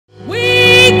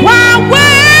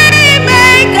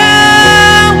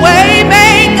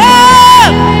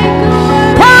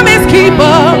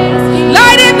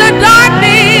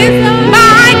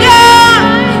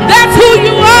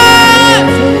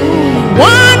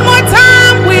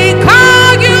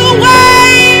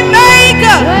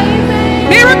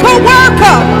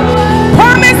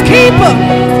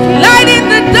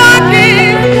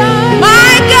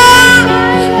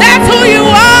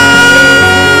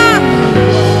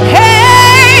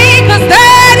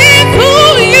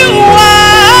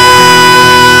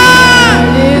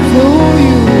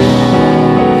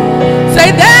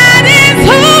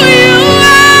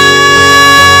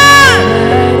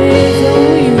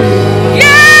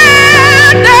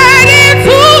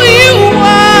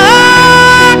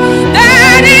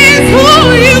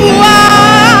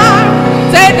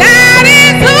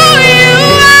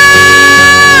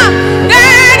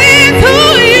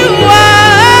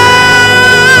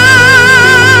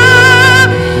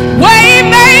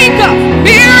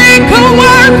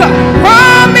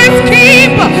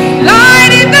keeper,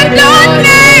 light in the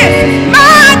darkness.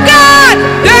 My God,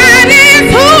 that is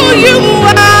who you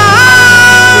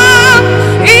are.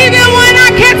 Even when I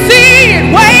can't see it,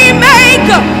 way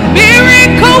maker,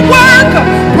 miracle worker,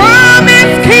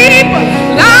 promise keeper,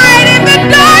 light in the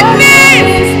darkness.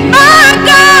 My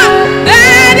God,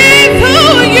 that is who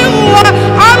you are.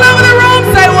 All over the room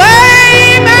say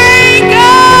way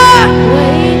maker,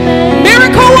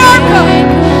 miracle worker,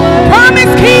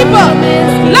 promise keeper,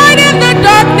 light in the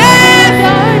darkness.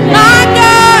 My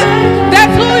God,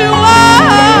 that's who you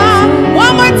are.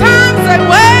 One more time, say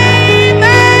way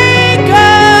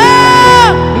maker,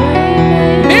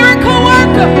 miracle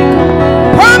worker,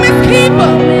 promise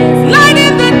keeper, light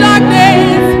in the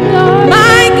darkness.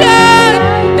 My God,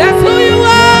 that's who you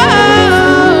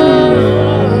are.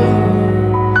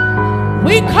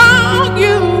 We call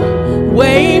you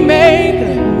way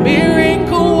maker,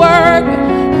 miracle worker,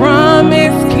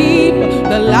 promise keeper,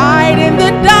 the light in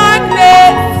the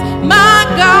darkness. My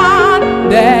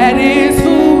God, that is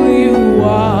who you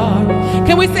are.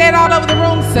 Can we say it all over the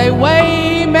room? Say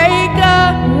way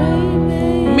maker,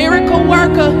 miracle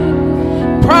worker,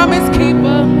 promise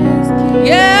keeper.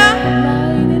 Yeah,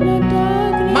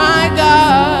 my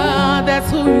God,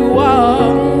 that's who you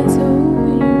are.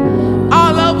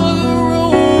 All over the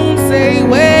room say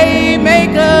way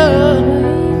maker.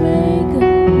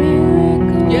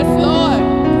 Yes, Lord.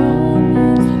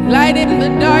 Light in the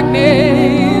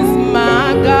darkness.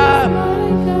 My God,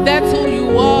 that's who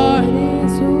you are.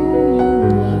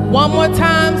 One more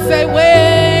time, say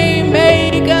way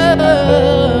maker,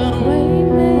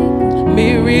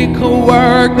 miracle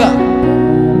worker.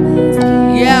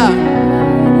 Yeah,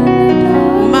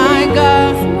 my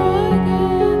God,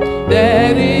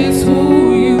 that is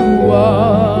who you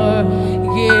are.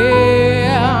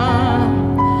 Yeah,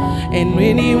 and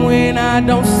when I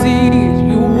don't see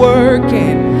it, you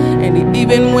working. And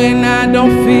even when I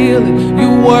don't feel it,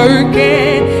 you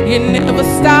working. You never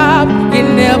stop, you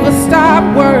never stop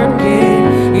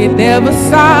working. You never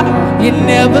stop, you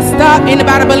never stop.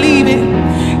 Anybody believe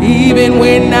it? Even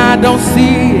when I don't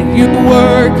see it, you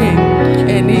working.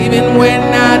 And even when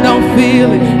I don't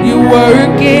feel it, you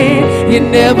working. You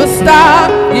never stop,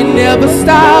 you never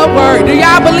stop working. Do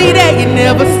y'all believe that? You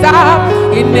never stop,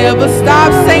 you never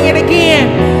stop. Sing it again.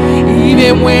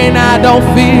 Even when I don't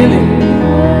feel it,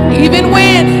 even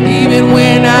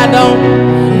when I don't,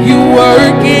 you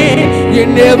working. You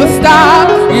never stop,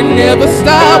 you never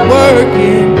stop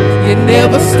working. You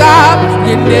never stop,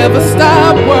 you never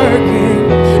stop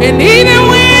working. And even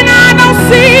when I don't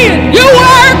see it, you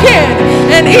working.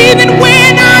 And even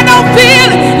when I don't feel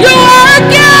it, you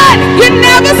working. You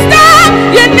never stop,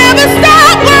 you never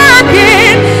stop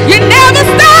working. You never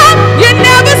stop, you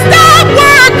never stop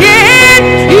working.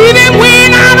 Even when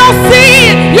I don't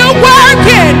see it, you're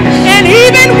working. And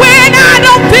even when I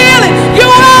don't feel it,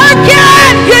 you're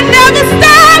working. You never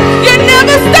stop, you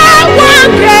never stop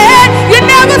working. You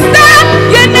never stop,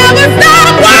 you never stop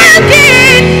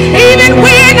working. Even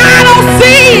when I don't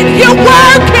see it, you're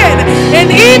working. And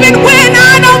even when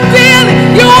I don't feel it,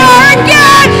 you're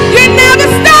working. You never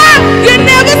stop, you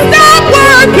never stop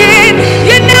working.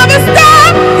 You never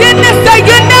stop, you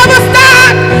never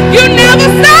stop, you never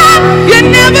stop, you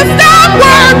never stop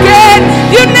working.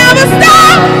 You never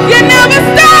stop, you never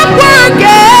stop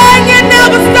working. You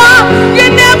never stop, you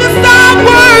never stop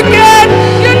working.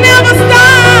 You never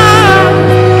stop.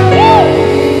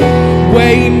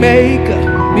 Way maker,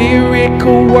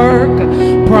 miracle worker,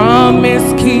 promise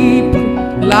keeper,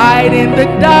 light in the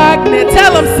darkness.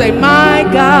 Tell them, say, my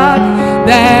God,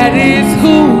 that is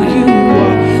who you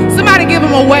are. Somebody give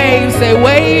him a wave. Say,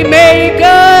 way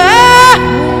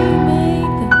maker,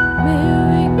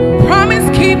 promise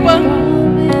keeper,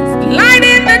 light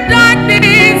in the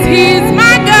darkness. He's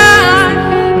my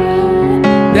God,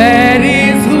 that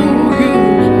is who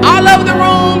you. All over the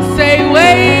room say,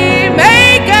 way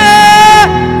maker.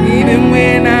 Even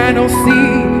when I don't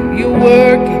see you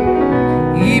working,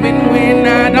 even when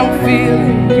I don't feel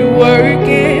it, you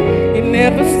working. You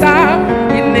never stop,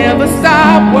 you never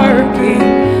stop working.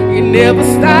 You never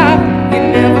stop, you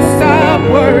never stop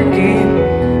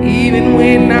working. Even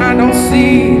when I don't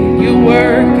see it, you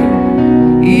working.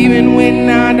 Even when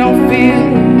I don't feel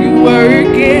it, you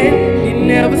working. You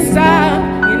never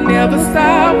stop, you never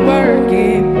stop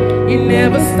working. You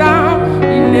never stop,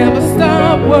 you never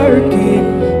stop working.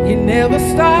 You never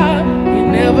stop, you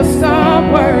never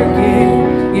stop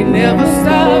working. You never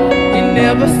stop, you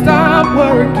never stop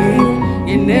working.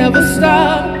 You never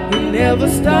stop, you never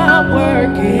stop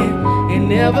working. You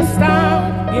never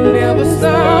stop, you never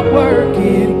stop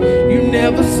working. You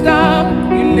never stop,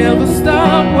 you never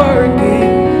stop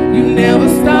working. You never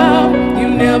stop.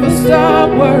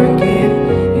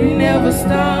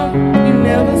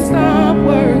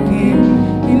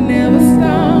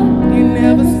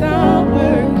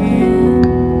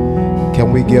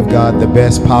 Can we give God the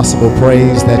best possible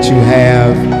praise that you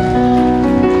have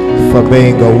for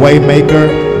being a way maker?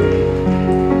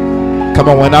 Come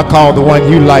on, when I call the one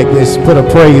you like, just put a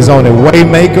praise on it. Way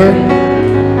maker.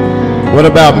 What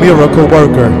about miracle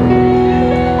worker?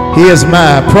 He is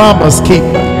my promise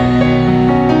keeper.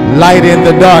 Light in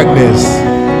the darkness.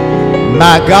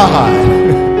 My God.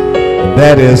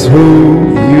 That is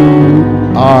who you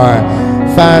are.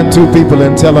 Find two people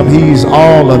and tell them he's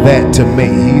all of that to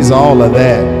me. He's all of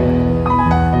that.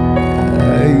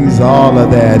 He's all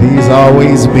of that. He's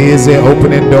always busy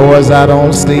opening doors I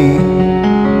don't see.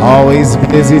 Always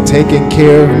busy taking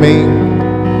care of me.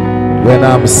 When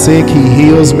I'm sick, he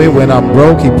heals me. When I'm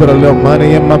broke, he put a little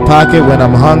money in my pocket. When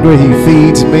I'm hungry, he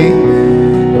feeds me.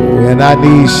 When I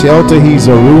need shelter, he's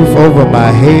a roof over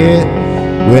my head.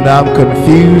 When I'm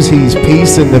confused, he's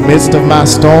peace in the midst of my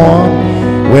storm.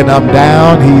 When I'm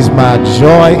down, he's my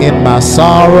joy in my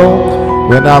sorrow.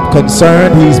 When I'm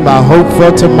concerned, he's my hope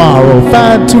for tomorrow.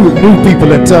 Find two new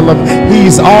people and tell them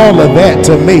he's all of that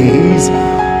to me.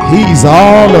 He's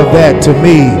all of that to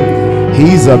me.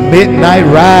 He's a midnight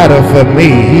rider for me.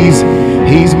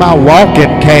 He's my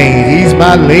walking cane. He's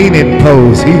my leaning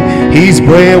post. He's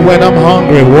bread when I'm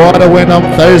hungry, water when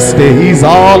I'm thirsty. He's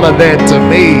all of that to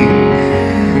me.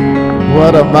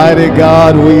 What a mighty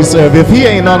God we serve. If he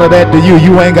ain't none of that to you,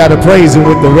 you ain't got to praise him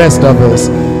with the rest of us.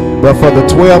 But for the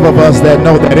 12 of us that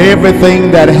know that everything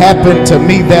that happened to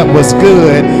me that was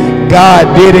good,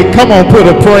 God did it. Come on, put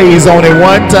a praise on it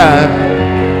one time.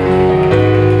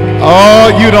 Oh,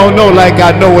 you don't know like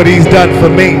I know what he's done for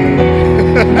me.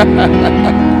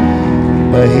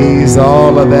 But he's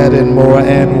all of that and more.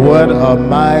 And what a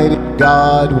mighty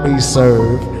God we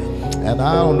serve. And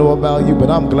I don't know about you, but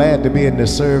I'm glad to be in the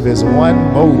service one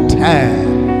more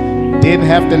time. Didn't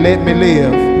have to let me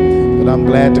live, but I'm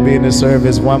glad to be in the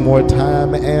service one more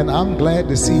time. And I'm glad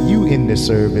to see you in the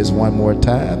service one more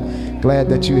time. Glad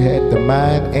that you had the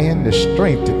mind and the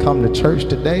strength to come to church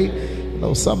today. You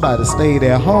know, somebody stayed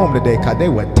at home today because they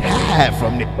were tired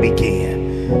from the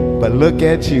weekend. But look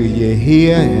at you, you're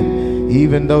here, and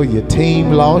even though your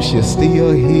team lost, you're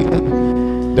still here.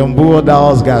 Them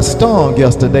Bulldogs got stung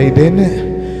yesterday, didn't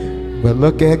it? But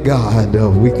look at God, though.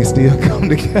 We can still come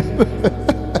together.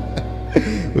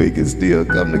 We can still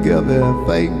come together and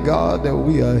thank God that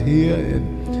we are here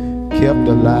and kept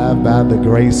alive by the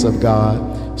grace of God.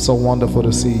 So wonderful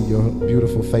to see your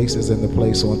beautiful faces in the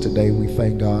place on today. We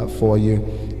thank God for you.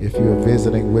 If you are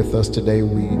visiting with us today,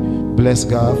 we bless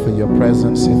God for your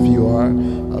presence. If you are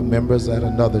members at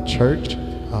another church,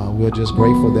 we're just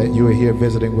grateful that you are here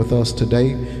visiting with us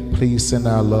today. Please send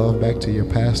our love back to your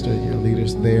pastor, your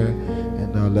leaders there,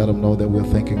 and let them know that we're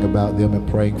thinking about them and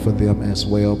praying for them as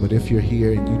well. But if you're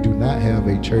here and you do not have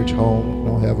a church home,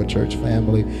 don't have a church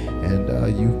family,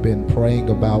 and you've been praying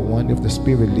about one, if the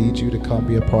Spirit leads you to come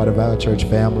be a part of our church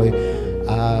family,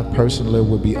 I personally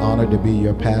would be honored to be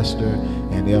your pastor,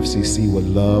 and the FCC would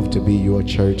love to be your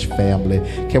church family.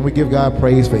 Can we give God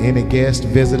praise for any guests,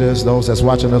 visitors, those that's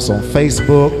watching us on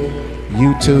Facebook,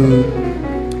 YouTube,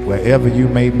 wherever you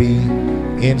may be,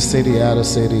 in city, out of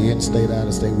city, in state, out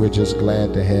of state. We're just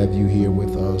glad to have you here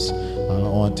with us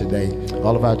on today.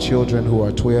 All of our children who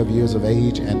are 12 years of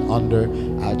age and under,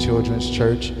 our children's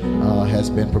church has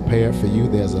been prepared for you.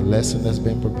 There's a lesson that's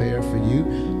been prepared for you.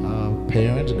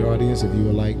 Parents, guardians, if you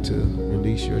would like to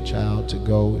release your child to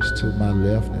go, it's to my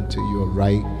left and to your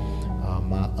right.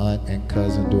 My aunt and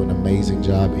cousin do an amazing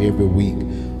job every week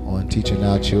on teaching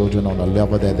our children on a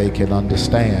level that they can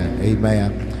understand.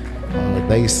 Amen.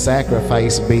 They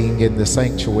sacrifice being in the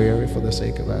sanctuary for the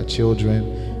sake of our children,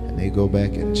 and they go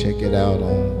back and check it out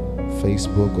on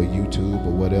Facebook or YouTube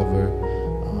or whatever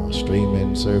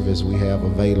streaming service we have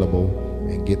available,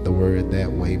 and get the word that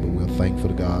way. But we're thankful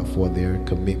to God for their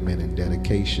commitment and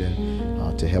dedication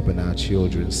to helping our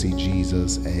children see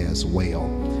Jesus as well.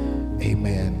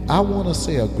 Amen. I want to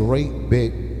say a great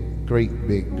big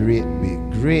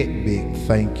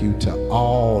thank you to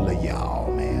all of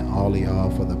y'all, man. All of y'all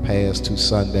for the past 2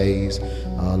 Sundays.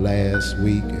 Last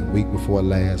week and week before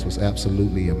last was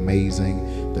absolutely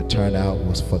amazing. The turnout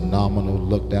was phenomenal.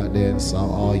 Looked out there and saw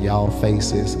all y'all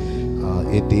faces.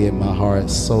 It did my heart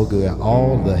so good.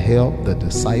 All the help, the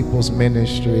disciples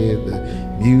ministry, the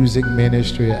music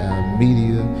ministry, our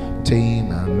media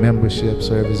team, our membership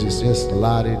services, just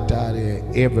lottie-dottie,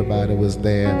 everybody was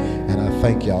there, and I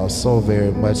thank y'all so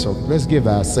very much. So let's give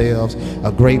ourselves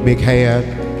a great big hand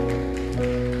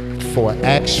for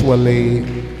actually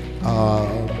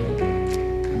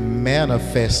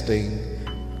manifesting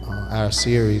our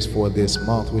series for this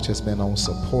month, which has been on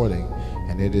supporting.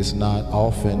 And it is not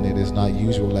often, it is not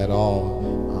usual at all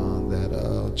that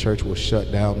church will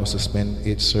shut down or suspend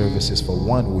its services for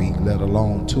 1 week, let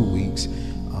alone 2 weeks,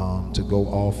 to go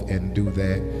off and do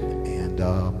that.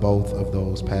 And both of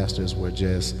those pastors were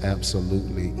just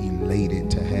absolutely elated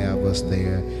to have us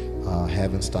there.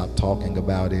 Haven't stopped talking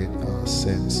about it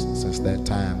since that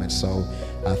time. And so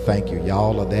I thank you.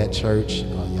 Y'all are that church.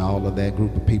 Y'all are that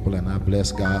group of people, and I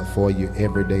bless God for you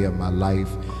every day of my life.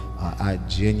 I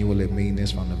genuinely mean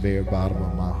this from the very bottom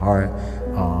of my heart,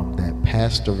 that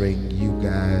pastoring you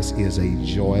guys is a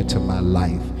joy to my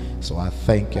life. So I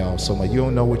thank y'all so much. You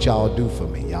don't know what y'all do for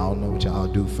me. Y'all know what y'all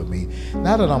do for me.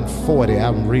 Now that I'm 40,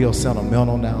 I'm real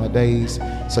sentimental nowadays.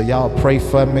 So y'all pray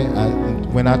for me.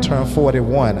 When I turn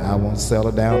 41, I won't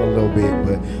settle down a little bit.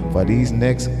 But for these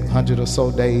next 100 or so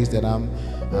days that I'm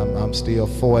still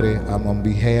 40, I'm going to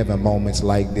be having moments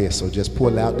like this. So just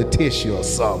pull out the tissue or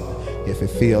something if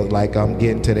it feels like I'm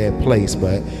getting to that place.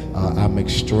 But I'm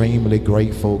extremely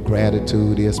grateful.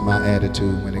 Gratitude is my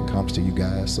attitude when it comes to you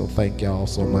guys. So thank y'all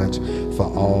so much for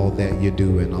all that you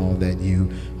do and all that you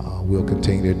will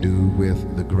continue to do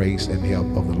with the grace and help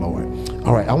of the Lord.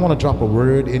 All right, I want to drop a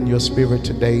word in your spirit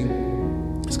today.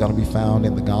 It's going to be found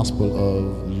in the Gospel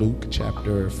of Luke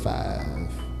chapter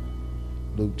 5.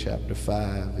 Luke chapter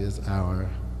 5 is our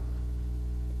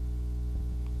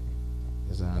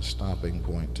stopping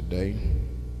point today.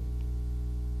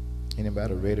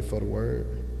 Anybody ready for the word?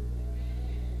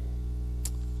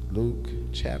 Luke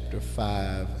chapter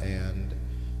 5, and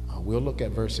we'll look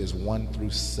at verses 1 through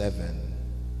 7,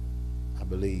 I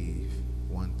believe.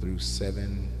 1 through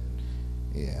 7.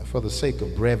 Yeah, for the sake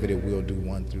of brevity, we'll do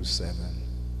 1 through 7.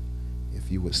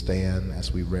 If you would stand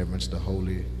as we reverence the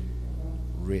holy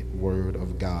writ word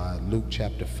of God. Luke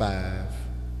chapter 5,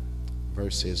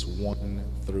 verses 1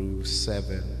 through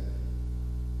 7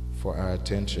 for our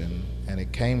attention. And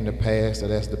it came to pass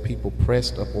that as the people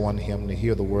pressed upon him to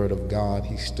hear the word of God,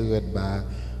 he stood by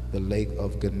the lake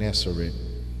of Gennesaret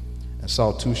and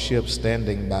saw two ships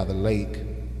standing by the lake,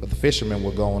 but the fishermen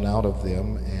were gone out of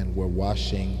them and were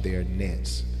washing their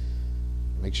nets.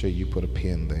 Make sure you put a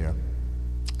pin there.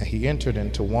 And he entered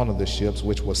into one of the ships,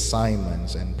 which was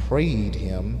Simon's, and prayed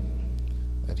him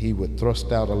that he would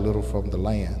thrust out a little from the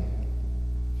land.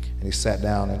 And he sat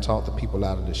down and taught the people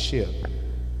out of the ship.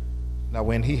 Now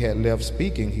when he had left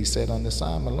speaking, he said unto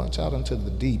Simon, launch out into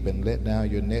the deep and let down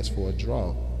your nets for a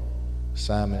draw.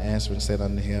 Simon answered and said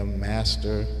unto him,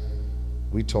 Master,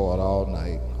 we toiled all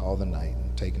the night,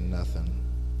 and taken nothing.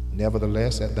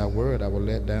 Nevertheless, at thy word I will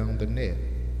let down the net.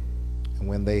 And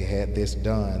when they had this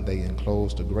done, they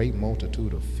enclosed a great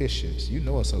multitude of fishes. You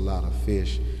know it's a lot of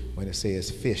fish when it says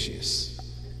fishes,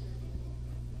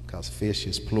 because fish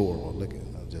is plural. Look at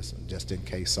just in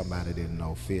case somebody didn't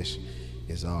know, fish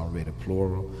is already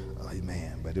plural.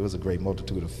 Amen. But it was a great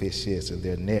multitude of fishes, and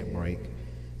their net brake,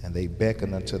 and they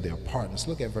beckoned unto their partners.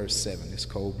 Look at verse 7. It's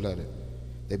cold-blooded.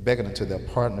 They beckoned unto their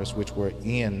partners which were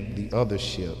in the other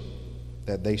ship,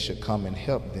 that they should come and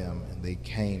help them. And they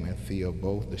came and filled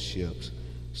both the ships,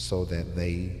 so that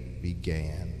they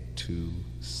began to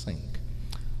sink.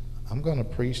 I'm going to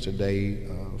preach today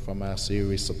from our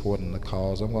series, Supporting the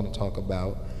Cause. I'm going to talk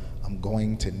about, I'm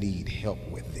going to need help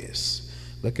with this.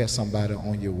 Look at somebody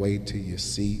on your way to your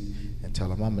seat and tell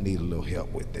them, I'm going to need a little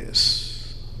help with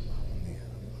this.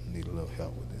 I need a little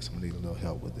help with this. I'm going to need a little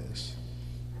help with this.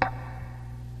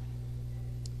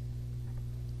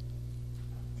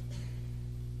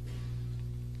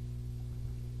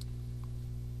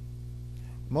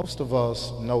 Most of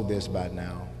us know this by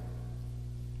now,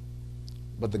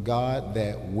 but the God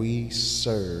that we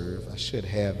serve, I should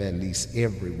have at least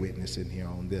every witness in here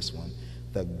on this one.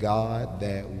 The God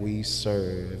that we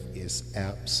serve is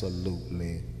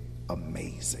absolutely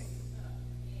amazing.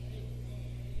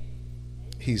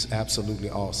 He's absolutely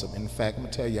awesome. In fact, I'm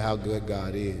going to tell you how good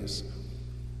God is.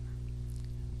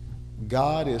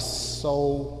 God is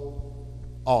so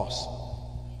awesome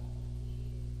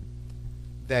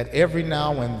that every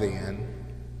now and then,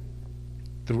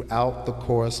 throughout the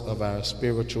course of our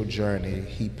spiritual journey,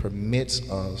 he permits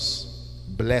us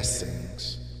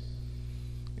blessings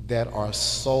that are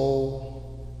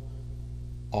so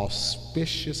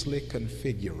auspiciously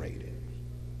configured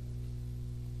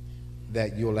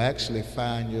that you'll actually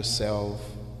find yourself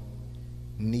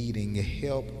needing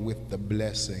help with the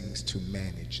blessings to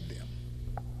manage them.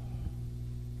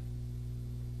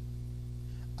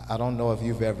 I don't know if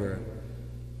you've ever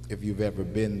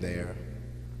been there,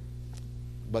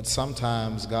 but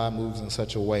sometimes God moves in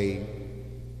such a way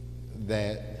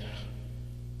that,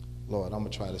 Lord, I'm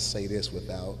going to try to say this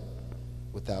without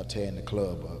tearing the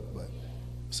club up, but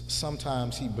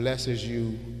sometimes he blesses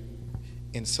you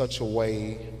in such a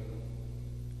way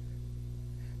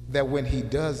that when he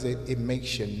does it, it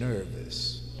makes you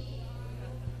nervous.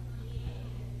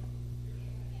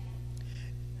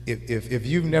 If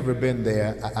you've never been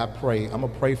there, I pray, I'm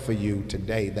going to pray for you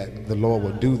today that the Lord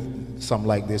will do something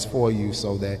like this for you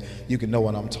so that you can know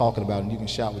what I'm talking about and you can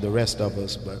shout with the rest of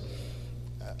us. But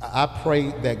I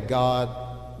pray that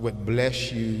God would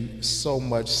bless you so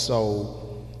much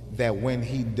so that when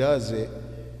he does it,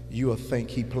 you'll think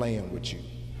he playing with you.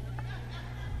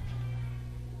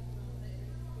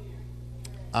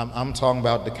 I'm talking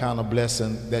about the kind of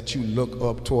blessing that you look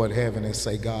up toward heaven and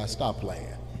say, God, stop playing.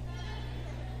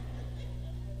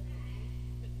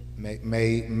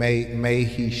 May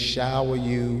he shower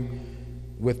you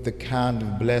with the kind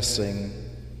of blessing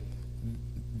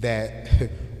that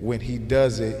when he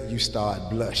does it, you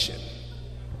start blushing.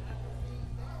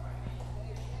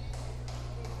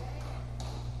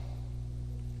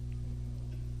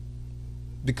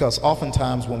 Because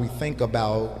oftentimes when we think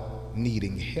about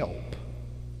needing help,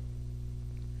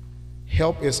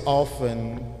 help is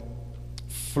often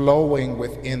flowing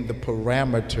within the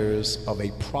parameters of a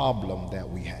problem that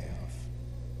we have.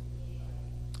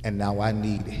 And now I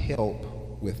need help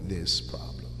with this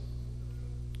problem.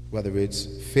 Whether it's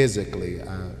physically,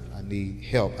 I need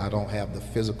help. I don't have the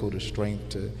physical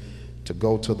strength to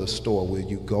go to the store. Will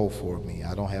you go for me?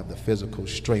 I don't have the physical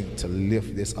strength to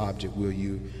lift this object. Will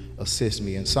you assist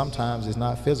me? And sometimes it's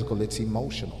not physical, it's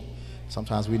emotional.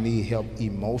 Sometimes we need help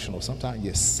emotional. Sometimes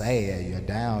you're sad, you're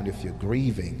down, if you're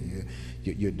grieving,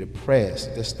 you're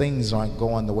depressed. These things aren't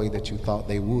going the way that you thought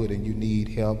they would, and you need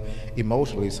help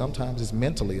emotionally. Sometimes it's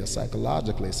mentally or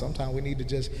psychologically. Sometimes we need to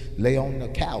just lay on the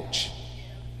couch.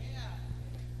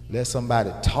 Let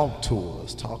somebody talk to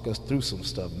us, talk us through some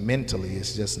stuff. Mentally,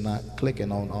 it's just not clicking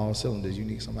on all cylinders. You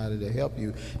need somebody to help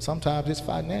you. Sometimes it's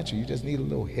financial. You just need a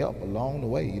little help along the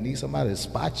way. You need somebody to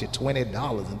spot you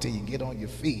 $20 until you get on your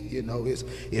feet. You know,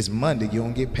 it's Monday. You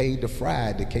don't get paid to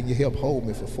Friday. Can you help hold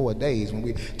me for 4 days? When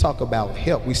we talk about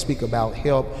help, we speak about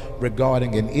help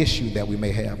regarding an issue that we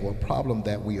may have or a problem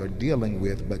that we are dealing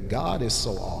with. But God is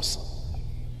so awesome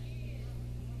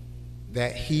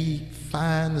that he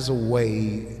finds a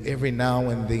way every now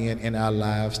and then in our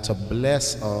lives to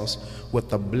bless us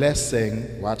with a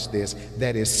blessing, watch this,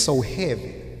 that is so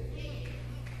heavy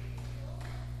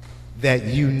that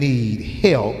you need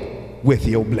help with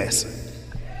your blessing.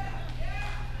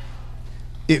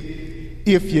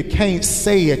 If you can't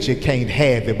say it, you can't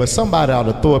have it, but somebody ought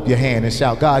to throw up your hand and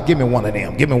shout, God, give me one of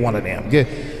them, give me one of them.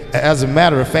 As a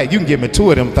matter of fact, you can give me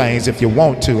 2 of them things if you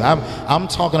want to. I'm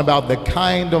talking about the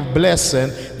kind of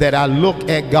blessing that I look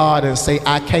at God and say,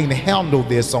 I can't handle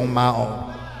this on my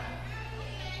own.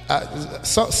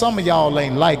 Some of y'all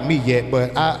ain't like me yet,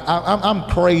 but I'm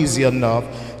crazy enough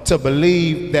to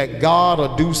believe that God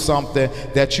will do something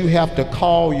that you have to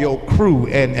call your crew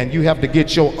and you have to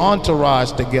get your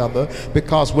entourage together,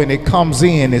 because when it comes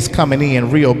in, it's coming in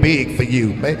real big for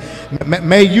you.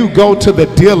 May you go to the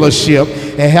dealership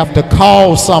and have to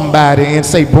call somebody and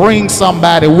say, bring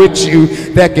somebody with you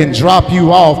that can drop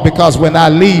you off, because when I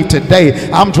leave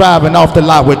today, I'm driving off the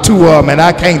lot with 2 of them and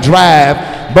I can't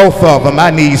drive both of them.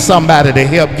 I need somebody to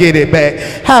help get it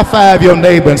back. High five your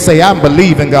neighbor and say, I'm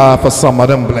believing God for some of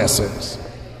them blessings.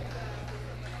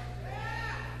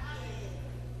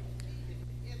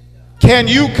 Can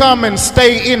you come and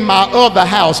stay in my other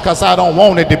house, because I don't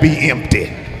want it to be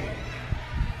empty?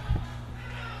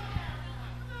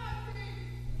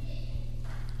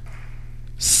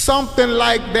 Something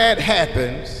like that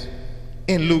happens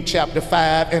in Luke chapter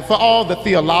 5. And for all the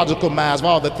theological minds, for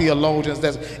all the theologians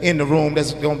that's in the room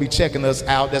that's going to be checking us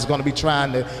out, that's going to be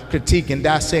trying to critique and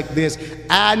dissect this,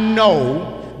 I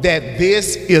know that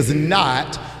this is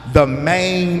not the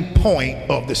main point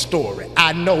of the story.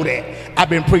 I know that. I've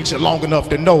been preaching long enough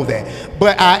to know that.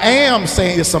 But I am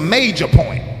saying it's a major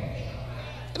point.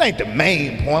 It ain't the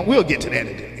main point. We'll get to that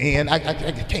at the end. I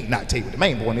can't not tell you what the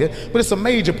main point is, but it's a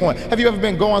major point. Have you ever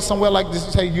been going somewhere like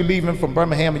this? Say you're leaving from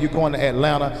Birmingham and you're going to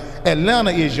Atlanta.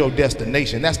 Atlanta is your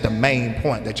destination. That's the main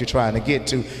point that you're trying to get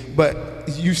to. But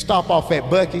you stop off at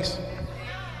Buc-ee's.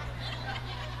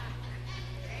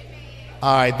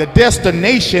 All right, the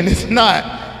destination is not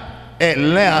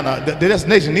Atlanta. The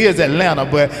destination is Atlanta,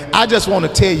 but I just want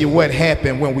to tell you what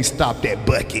happened when we stopped at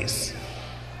Buc-ee's.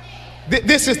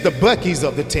 This is the Buc-ee's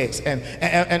of the text,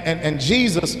 and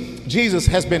Jesus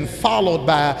has been followed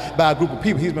by a group of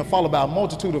people. He's been followed by a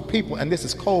multitude of people, and this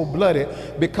is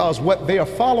cold-blooded, because what they are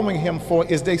following him for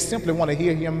is they simply want to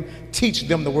hear him teach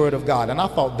them the word of God. And I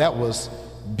thought that was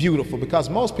beautiful, because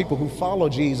most people who follow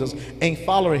Jesus ain't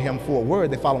following him for a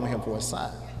word, they're following him for a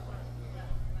sign.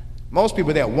 Most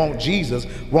people that want Jesus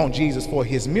for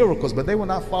his miracles, but they were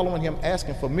not following him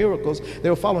asking for miracles. They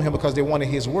were following him because they wanted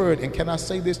his word. And can I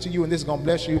say this to you, and this is going to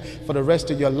bless you for the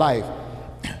rest of your life?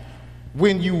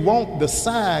 When you want the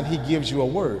sign, he gives you a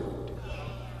word.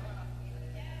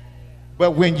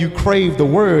 But when you crave the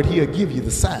word, he'll give you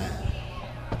the sign.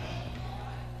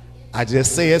 I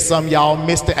just said some, y'all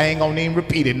missed it. I ain't gonna even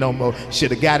repeat it no more.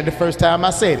 Should have got it the first time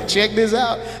I said it. Check this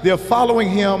out. They're following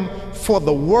him for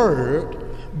the word,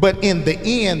 but in the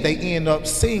end, they end up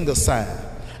seeing a sign.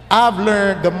 I've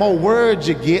learned the more words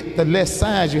you get, the less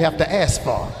signs you have to ask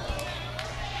for.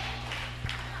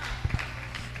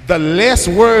 The less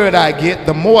word I get,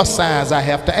 the more signs I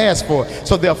have to ask for.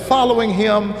 So they're following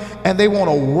him and they want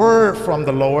a word from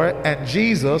the Lord. And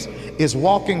Jesus is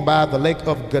walking by the lake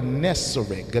of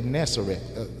Gennesaret.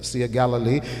 Sea of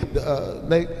Galilee. The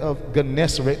lake of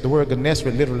Gennesaret. The word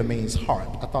Gennesaret literally means heart.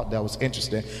 I thought that was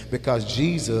interesting because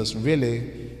Jesus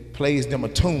really plays them a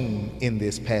tune in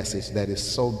this passage that is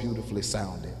so beautifully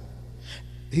sounding.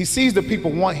 He sees the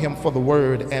people want him for the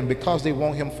word, and because they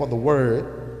want him for the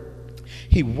word,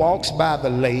 he walks by the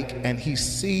lake and he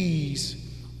sees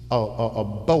a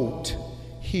boat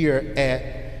here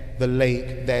at the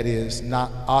lake that is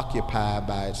not occupied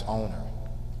by its owner.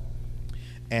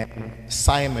 And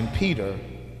Simon Peter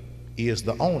is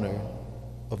the owner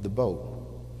of the boat.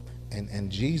 And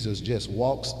Jesus just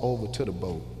walks over to the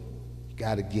boat. You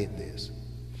got to get this.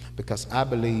 Because I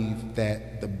believe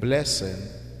that the blessing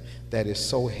that is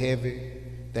so heavy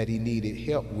that he needed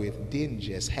help with didn't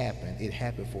just happen. It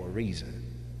happened for a reason.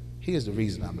 Here's the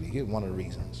reason I believe. Here's one of the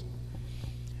reasons.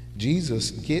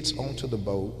 Jesus gets onto the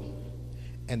boat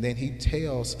and then he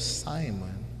tells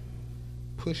Simon,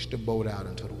 push the boat out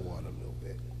into the water a little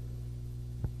bit.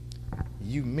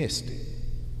 You missed it.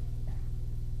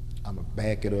 I'm going to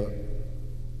back it up,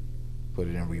 put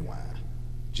it in rewind.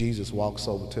 Jesus walks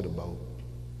over to the boat,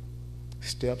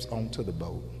 steps onto the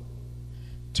boat,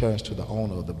 turns to the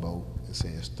owner of the boat and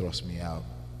says, thrust me out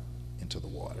into the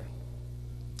water.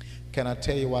 Can I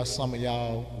tell you why some of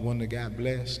y'all wouldn't have got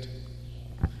blessed?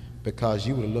 Because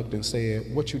you would have looked and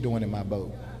said, what you doing in my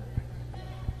boat?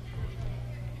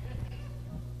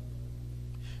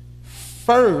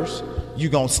 First,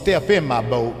 you're going to step in my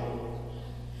boat.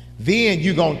 Then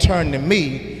you're going to turn to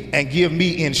me and give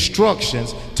me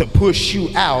instructions to push you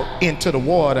out into the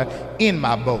water in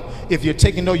my boat. If you're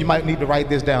taking note, you might need to write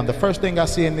this down. The first thing I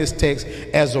see in this text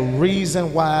as a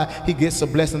reason why he gets a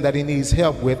blessing that he needs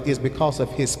help with is because of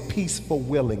his peaceful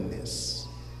willingness.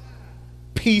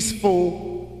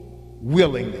 Peaceful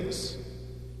willingness.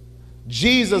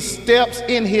 Jesus steps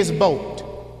in his boat.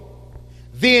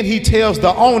 Then he tells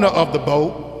the owner of the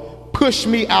boat, push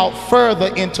me out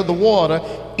further into the water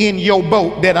in your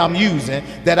boat that I'm using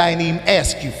that I ain't even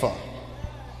asked you for.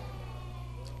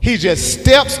 He just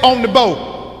steps on the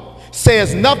boat,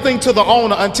 says nothing to the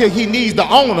owner until he needs the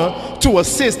owner to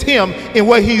assist him in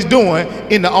what he's doing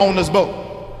in the owner's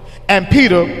boat. And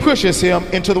Peter pushes him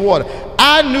into the water.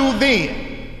 I knew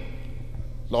then,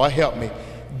 Lord help me,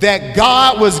 that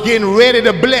God was getting ready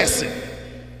to bless him,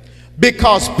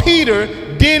 because Peter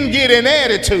didn't get an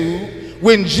attitude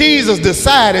when Jesus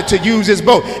decided to use his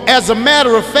boat. As a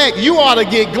matter of fact, you ought to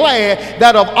get glad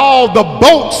that of all the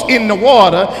boats in the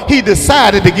water, he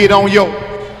decided to get on yours.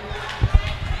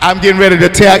 I'm getting ready to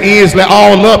tear Inslee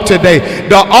all up today.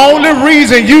 The only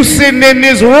reason you sitting in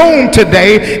this room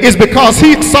today is because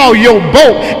he saw your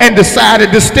boat and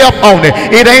decided to step on it.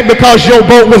 It ain't because your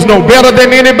boat was no better than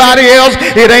anybody else.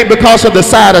 It ain't because of the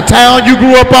side of town you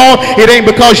grew up on. It ain't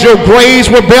because your grades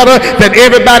were better than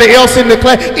everybody else in the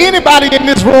class. Anybody in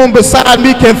this room beside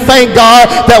me can thank God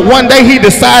that one day he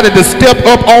decided to step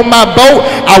up on my boat.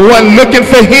 I wasn't looking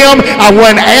for him. I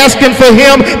wasn't asking for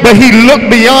him, but he looked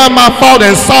beyond my fault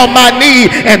and saw my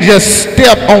need and just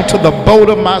stepped onto the boat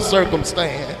of my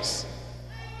circumstance.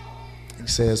 He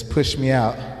says, push me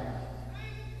out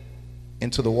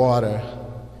into the water,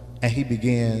 and he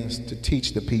begins to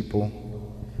teach the people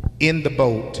in the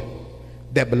boat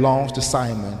that belongs to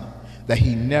Simon that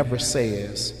he never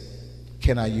says,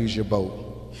 can I use your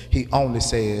boat? He only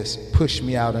says, push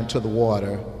me out into the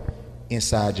water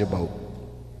inside your boat.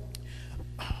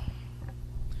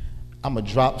 I'm going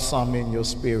to drop some in your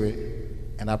spirit,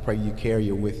 and I pray you carry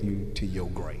it with you to your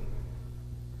grave.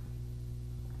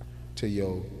 To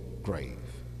your grave.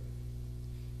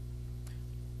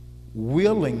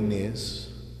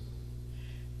 Willingness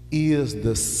is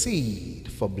the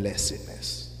seed for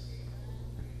blessedness.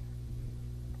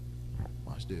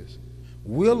 Watch this.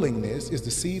 Willingness is the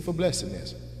seed for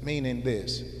blessedness, meaning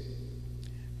this: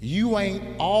 you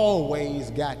ain't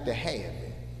always got to have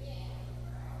it,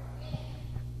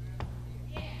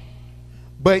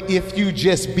 But if you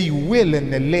just be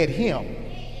willing to let him.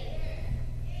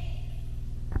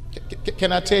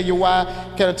 Can I tell you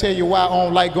why? Can I tell you why I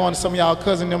don't like going to some of y'all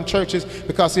cousin them churches?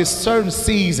 Because it's certain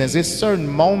seasons, it's certain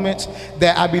moments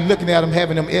that I be looking at them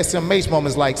having them SMH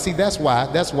moments like, see, that's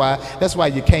why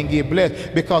you can't get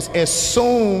blessed. Because as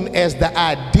soon as the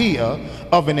idea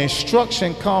of an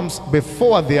instruction comes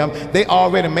before them, they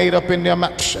already made up in their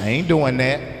mind, I ain't doing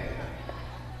that.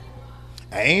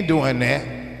 I ain't doing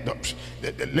that.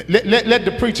 Let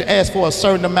the preacher ask for a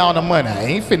certain amount of money. I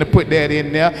ain't finna put that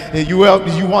in there. And you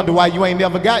wonder why you ain't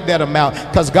never got that amount,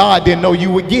 because God didn't know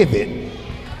you would give it.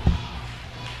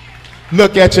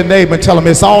 Look at your neighbor and tell him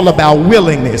it's all about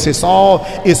willingness. It's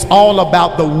all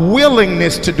about the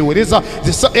willingness to do it.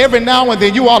 It's every now and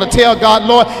then you ought to tell God,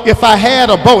 Lord, if I had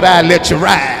a boat, I'd let you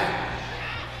ride.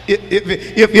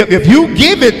 If you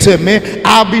give it to me,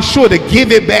 I'll be sure to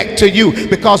give it back to you,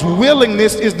 because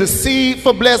willingness is the seed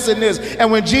for blessedness.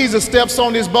 And when Jesus steps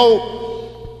on this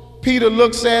boat, Peter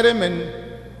looks at him and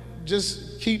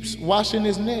just keeps washing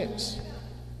his nets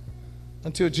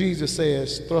until Jesus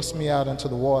says, thrust me out into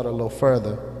the water a little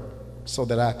further so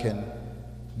that I can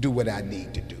do what I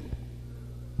need to do.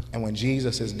 And when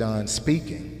Jesus is done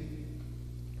speaking,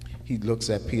 he looks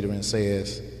at Peter and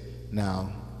says,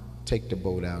 now take the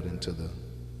boat out into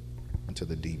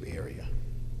the deep area.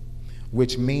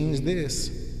 Which means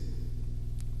this: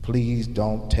 please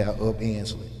don't tear up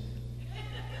Ensley.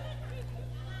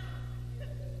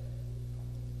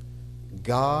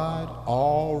 God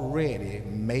already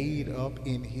made up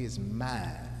in his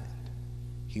mind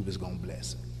he was going to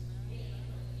bless him.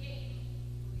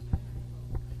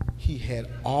 He had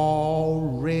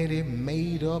already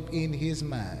made up in his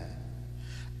mind.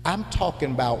 I'm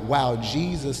talking about while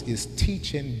Jesus is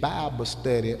teaching Bible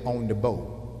study on the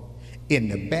boat, in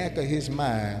the back of his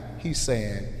mind, he's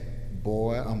saying,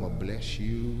 boy, I'm going to bless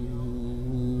you.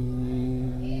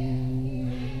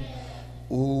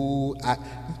 Ooh,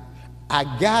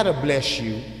 I got to bless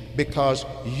you because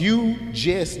you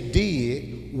just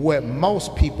did what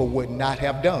most people would not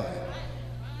have done.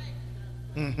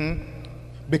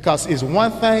 Because it's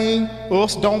one thing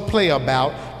us don't play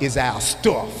about is our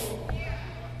stuff.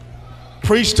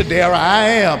 Preach, Tadera, I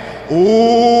am.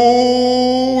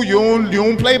 Ooh, you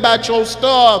don't play about your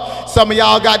stuff. Some of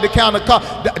y'all got the counter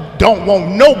car, don't want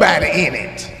nobody in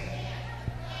it.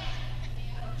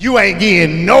 You ain't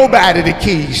giving nobody the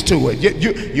keys to it.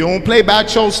 You don't play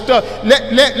about your stuff.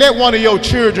 Let one of your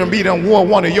children be done wore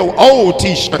one of your old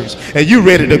t-shirts and you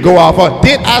ready to go off.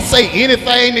 Did I say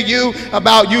anything to you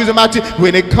about using my t-shirt?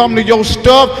 When it come to your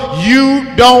stuff,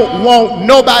 you don't want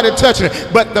nobody touching it.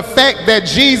 But the fact that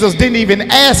Jesus didn't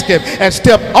even ask him and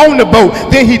step on the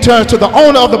boat, then he turns to the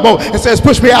owner of the boat and says,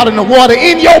 push me out in the water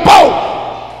in your boat.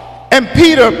 And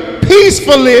Peter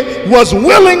peacefully was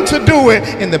willing to do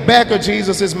it in the back of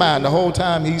Jesus's mind the whole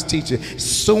time he's teaching. As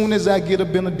soon as I get a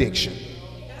benediction,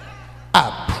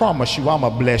 I promise you I'm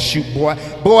gonna bless you, boy.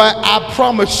 Boy, I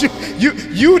promise you.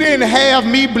 You didn't have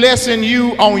me blessing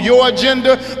you on your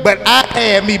agenda, but I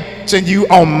had me blessing you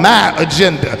on my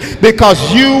agenda,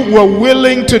 because you were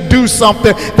willing to do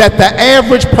something that the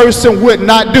average person would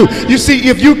not do. You see,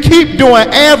 if you keep doing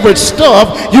average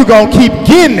stuff, you're gonna keep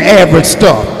getting average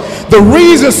stuff. The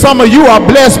reason some of you are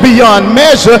blessed beyond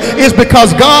measure is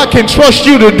because God can trust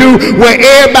you to do what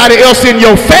everybody else in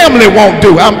your family won't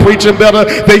do. I'm preaching better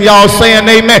than y'all saying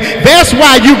amen. That's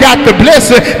why you got the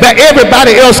blessing that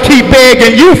everybody else keep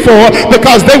begging you for,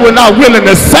 because they were not willing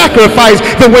to sacrifice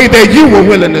the way that you were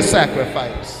willing to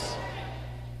sacrifice.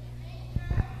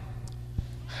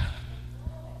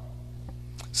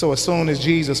 So as soon as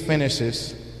Jesus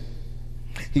finishes,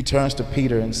 he turns to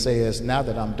Peter and says, now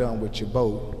that I'm done with your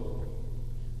boat,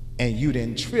 and you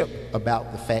didn't trip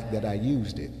about the fact that I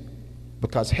used it,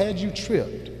 because had you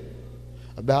tripped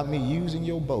about me using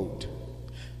your boat,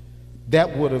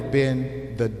 that would have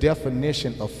been the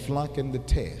definition of flunking the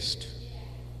test,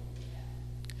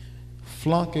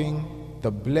 flunking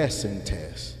the blessing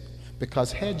test.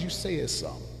 Because had you said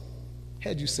something,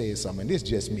 and this is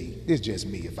just me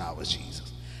if I was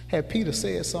Jesus, had Peter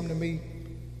said something to me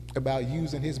about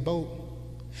using his boat,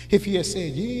 if he had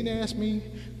said, you ain't asked me,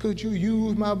 could you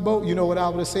use my boat? You know what I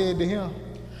would have said to him?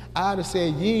 I'd have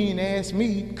said, you ain't asked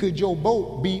me, could your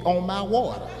boat be on my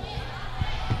water?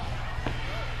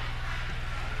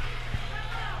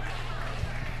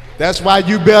 That's why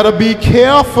you better be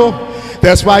careful.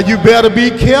 That's why you better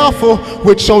be careful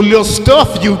with your little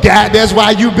stuff you got. That's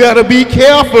why you better be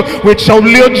careful with your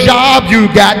little job you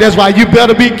got. That's why you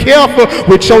better be careful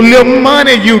with your little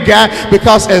money you got.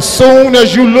 Because as soon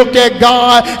as you look at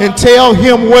God and tell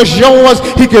him what's yours,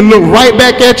 he can look right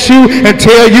back at you and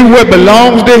tell you what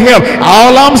belongs to him.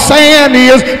 All I'm saying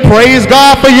is, praise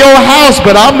God for your house,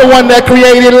 but I'm the one that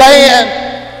created land.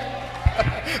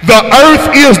 The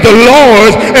earth is the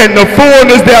Lord's and the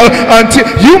fullness thereof. Until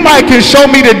you might can show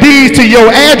me the deeds to your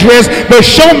address, but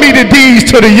show me the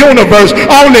deeds to the universe.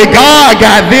 Only God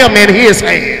got them in his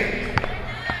hand.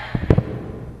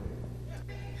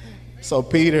 So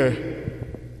Peter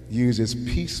uses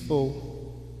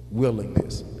peaceful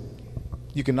willingness.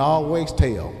 You can always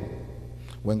tell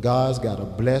when God's got a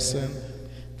blessing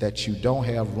that you don't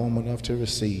have room enough to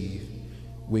receive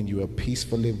when you are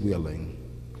peacefully willing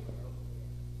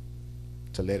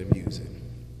to let him use it.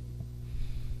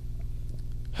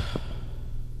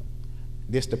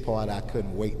 This the part I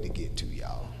couldn't wait to get to,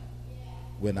 y'all.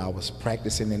 When I was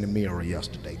practicing in the mirror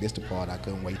yesterday, this the part I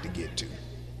couldn't wait to get to.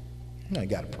 I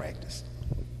got to practice.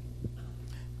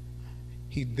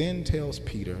 He then tells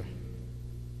Peter,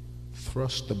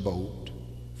 thrust the boat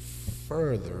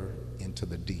further into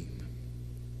the deep,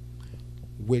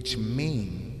 which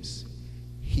means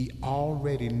he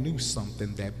already knew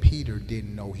something that Peter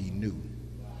didn't know he knew.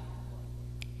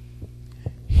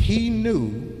 He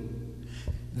knew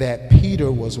that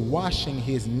Peter was washing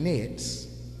his nets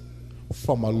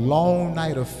from a long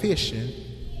night of fishing,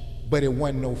 but it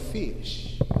wasn't no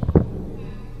fish.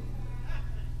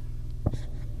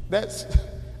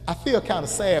 I feel kind of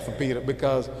sad for Peter,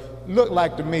 because look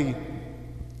like to me,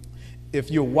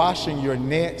 if you're washing your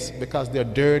nets because they're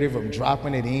dirty from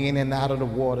dropping it in and out of the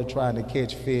water trying to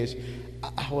catch fish,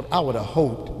 I would have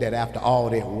hoped that after all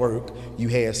that work you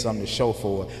had something to show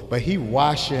for it. But he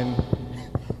washing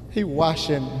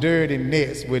dirty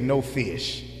nets with no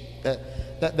fish.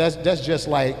 That's just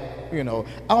like, you know,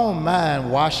 I don't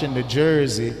mind washing the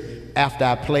jersey after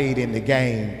I played in the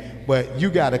game, but you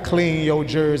got to clean your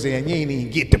jersey and you ain't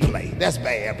even get to play. That's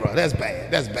bad, bro. That's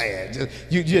bad. That's bad.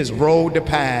 You just rolled the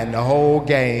pine the whole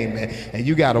game, and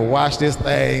you got to wash this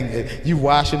thing. You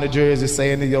washing the jersey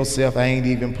saying to yourself, I ain't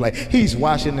even play. He's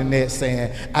washing the net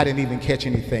saying, I didn't even catch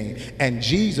anything. And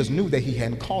Jesus knew that he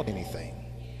hadn't caught anything.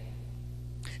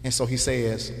 And so he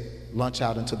says, launch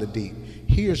out into the deep.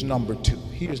 Here's number two.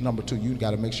 Here's number two. You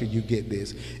got to make sure you get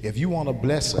this. If you want a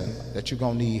blessing that you're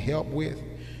going to need help with,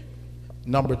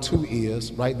 number two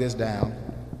is, write this down,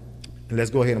 and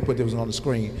let's go ahead and put this on the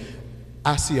screen.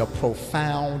 I see a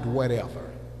profound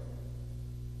whatever.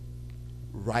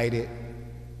 Write it.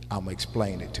 I'm going to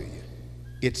explain it to you.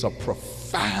 It's a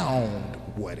profound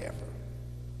whatever.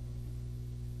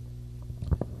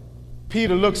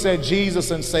 Peter looks at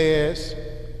Jesus and says,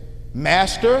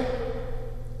 Master,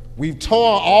 we've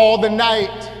toiled all the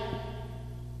night.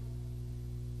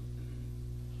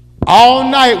 All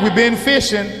night we've been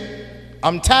fishing.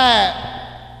 I'm tired.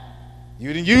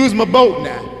 You done used my boat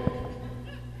now.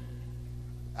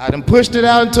 I done pushed it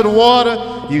out into the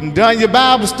water. You done your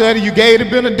Bible study. You gave the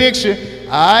benediction.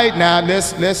 All right, now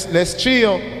let's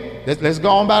chill. Let's go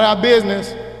on about our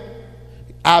business.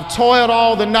 I've toiled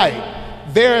all the night.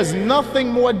 There is nothing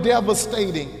more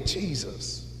devastating,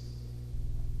 Jesus,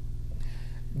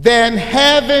 than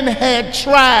having had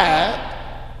tried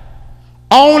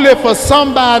only for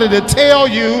somebody to tell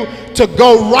you to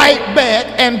go right back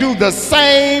and do the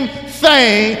same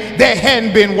thing that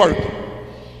hadn't been working.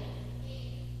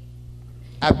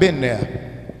 I've been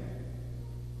there.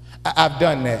 I've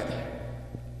done that.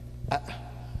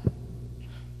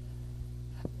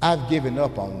 I've given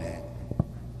up on that.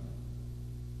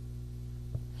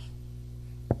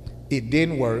 It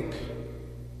didn't work.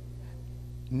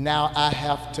 Now I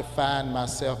have to find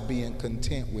myself being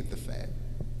content with the fact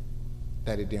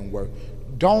that it didn't work.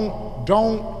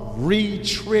 Don't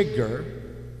re-trigger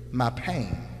my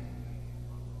pain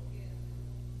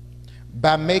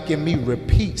by making me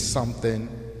repeat something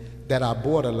that I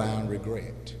borderline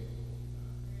regret.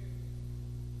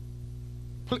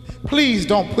 Please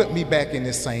don't put me back in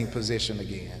this same position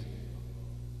again.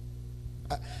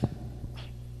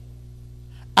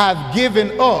 I've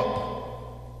given up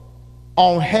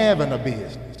on having a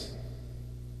business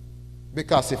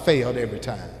because it failed every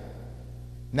time.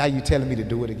 Now you're telling me to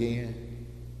do it again?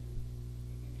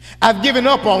 I've given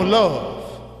up on love.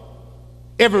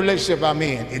 Every relationship I'm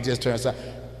in, it just turns out.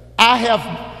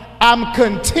 I'm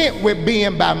content with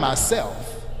being by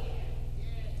myself.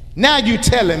 Now you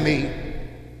telling me,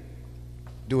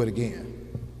 do it again.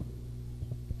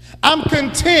 I'm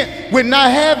content with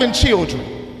not having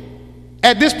children.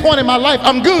 At this point in my life,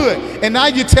 I'm good. And now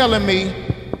you're telling me,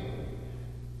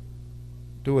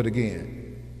 do it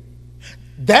again.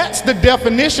 That's the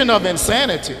definition of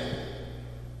insanity.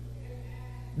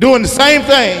 Doing the same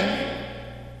thing,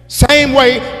 same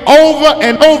way, over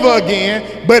and over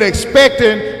again, but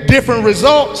expecting different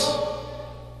results.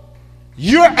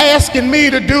 You're asking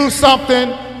me to do something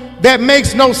that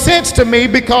makes no sense to me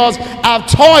because I've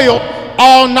toiled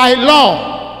all night long.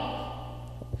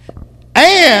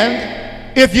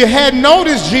 And if you hadn't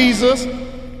noticed, Jesus,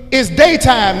 it's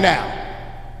daytime now.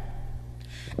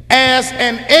 As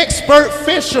an expert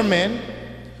fisherman,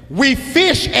 we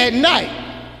fish at night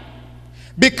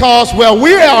because where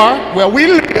we are, where we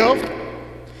live,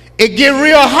 it get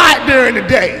real hot during the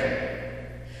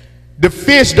day. The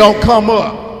fish don't come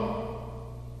up.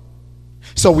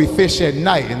 So we fish at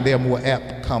night, and they're more apt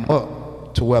to come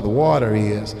up to where the water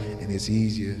is, and it's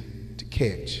easier to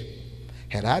catch.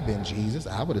 Had I been Jesus,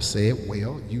 I would have said,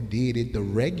 well, you did it the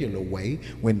regular way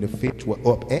when the fish were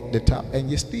up at the top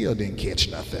and you still didn't catch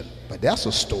nothing. But that's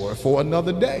a story for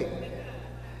another day.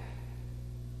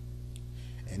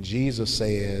 And Jesus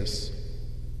says,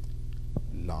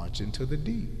 launch into the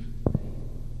deep.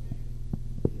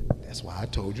 That's why I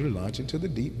told you to launch into the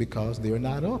deep, because they're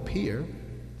not up here,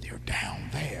 they're down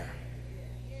there.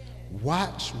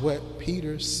 Watch what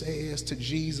Peter says to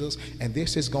Jesus, and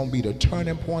this is going to be the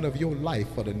turning point of your life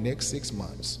for the next 6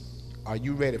 months. Are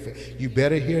you ready for it? You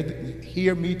better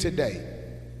hear me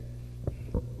today.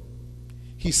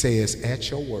 He says, at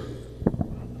your word,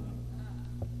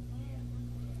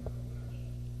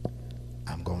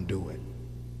 I'm going to do it.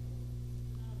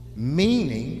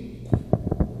 Meaning,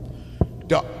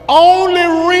 the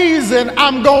only reason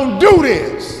I'm going to do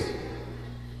this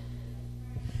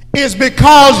is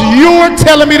because you're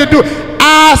telling me to do it.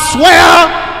 I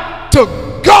swear to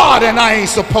God, and I ain't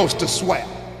supposed to swear.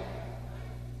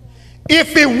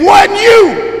 If it wasn't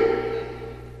you,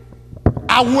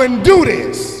 I wouldn't do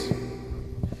this.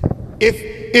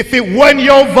 If it wasn't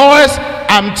your voice,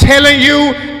 I'm telling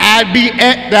you, I'd be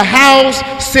at the house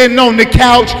sitting on the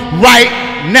couch right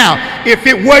now. If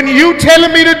it wasn't you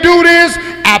telling me to do this,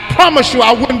 I promise you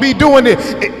I wouldn't be doing it.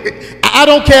 I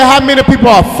don't care how many people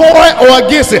are for it or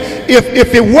against it.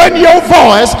 If it wasn't your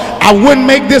voice, I wouldn't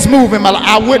make this move in my life.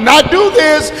 I would not do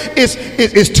this.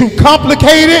 It's too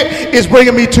complicated. It's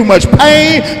bringing me too much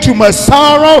pain, too much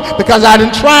sorrow, because I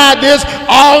done tried this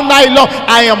all night long.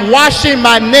 I am washing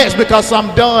my nets because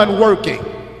I'm done working.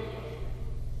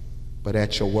 But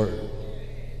at your word,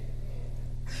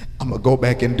 I'm going to go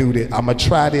back and do this. I'm going to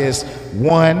try this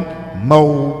one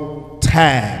more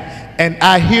time. And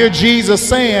I hear Jesus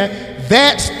saying,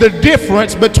 that's the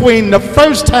difference between the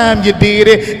first time you did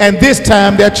it and this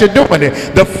time that you're doing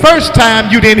it. The first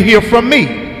time you didn't hear from me.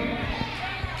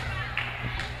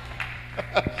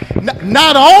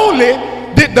 Not only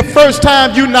did the first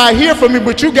time you not hear from me,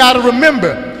 but you got to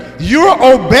remember, you're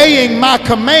obeying my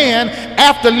command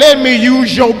after letting me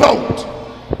use your boat.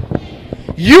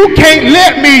 You can't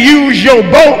let me use your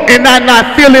boat and I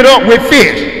not fill it up with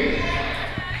fish.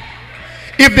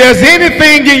 If there's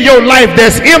anything in your life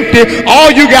that's empty, all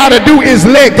you got to do is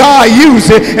let God use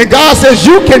it. And God says,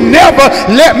 you can never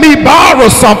let me borrow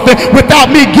something without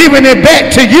me giving it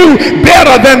back to you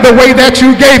better than the way that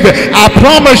you gave it. I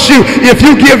promise you, if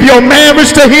you give your marriage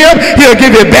to him, he'll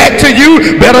give it back to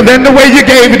you better than the way you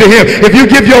gave it to him. If you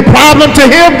give your problem to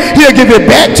him, he'll give it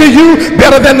back to you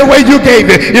better than the way you gave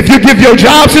it. If you give your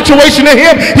job situation to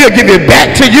him, he'll give it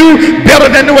back to you better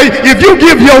than the way. If you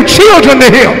give your children to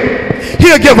him,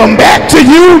 he'll give them back to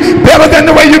you better than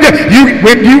the way you get.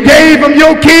 When you gave them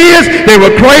your kids, they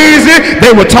were crazy. They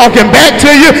were talking back to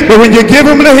you. But when you give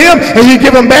them to him and you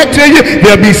give them back to you,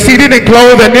 they'll be seated and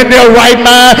clothed and in their right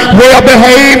mind, well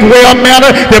behaved, well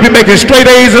mannered. They'll be making straight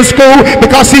A's in school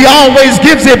because he always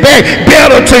gives it back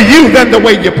better to you than the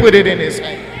way you put it in his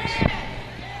hands.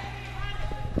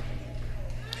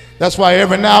 That's why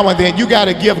every now and then you got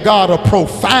to give God a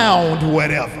profound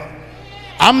whatever.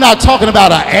 I'm not talking about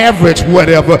an average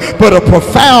whatever, but a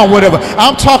profound whatever.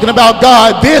 I'm talking about,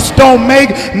 God, this don't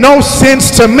make no sense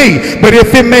to me, but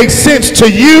if it makes sense to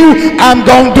you, I'm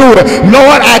going to do it.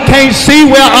 Lord, I can't see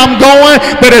where I'm going,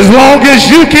 but as long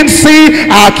as you can see,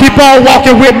 I'll keep on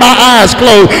walking with my eyes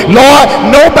closed.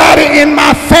 Lord, nobody in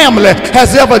my family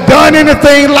has ever done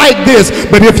anything like this,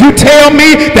 but if you tell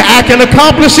me that I can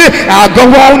accomplish it, I'll go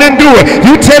on and do it.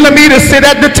 You telling me to sit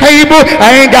at the table,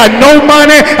 I ain't got no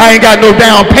money, I ain't got no down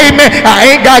down payment.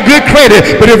 I ain't got good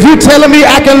credit. But if you telling me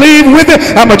I can leave with it,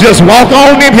 I'ma just walk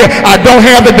on in here. I don't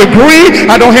have the degree.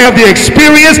 I don't have the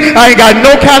experience. I ain't got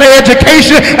no kind of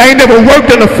education. I ain't never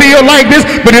worked in a field like this.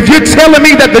 But if you're telling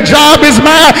me that the job is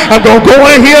mine, I'm gonna go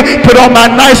in here, put on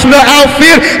my nice little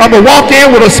outfit. I'm gonna walk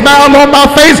in with a smile on my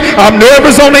face. I'm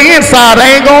nervous on the inside,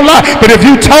 I ain't gonna lie. But if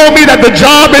you told me that the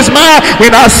job is mine,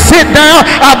 when I sit down,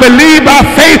 I believe by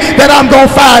faith that I'm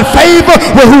gonna find favor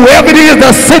with whoever it is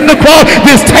that's sitting across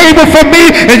this table for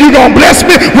me, and you're gonna bless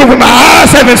me with what my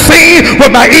eyes haven't seen, what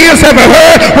my ears haven't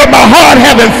heard, what my heart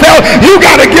haven't felt. You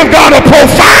gotta give God a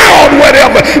profound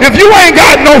whatever. If you ain't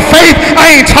got no faith,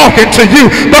 I ain't talking to you.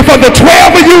 But for the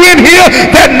 12 of you in here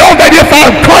that know that if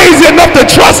I'm crazy enough to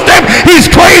trust him, he's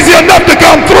crazy enough to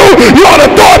come through, you ought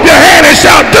to throw up your hand and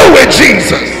shout, do it,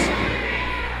 Jesus.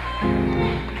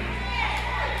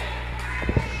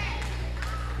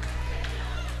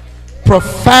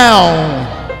 Profound,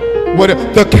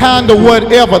 the kind of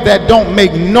whatever that don't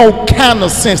make no kind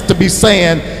of sense to be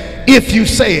saying, if you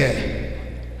say it,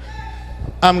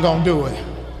 I'm gonna do it.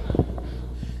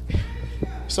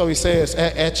 So he says,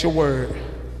 at your word,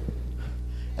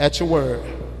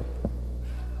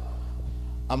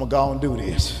 I'm gonna go and do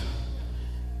this.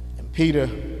 And Peter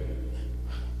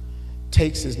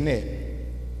takes his net,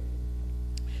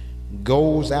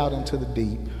 goes out into the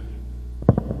deep,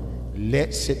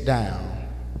 lets it down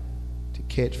to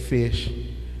catch fish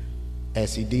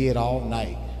as he did all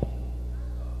night.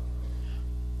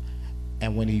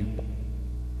 And when he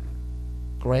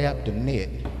grabbed the net,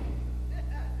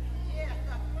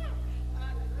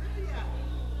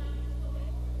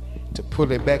 to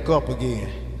pull it back up again,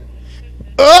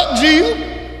 Jesus,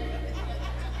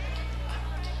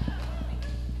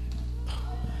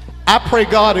 I pray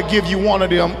God to give you one of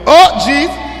them,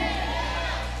 Jesus.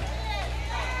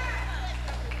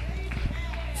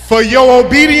 For your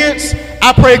obedience,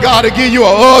 I pray God to give you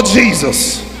a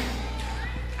Jesus.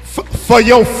 For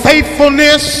your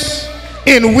faithfulness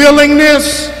in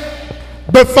willingness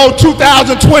before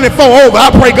 2024 over,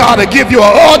 I pray God to give you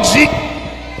a Jesus.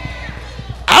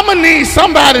 I'm gonna need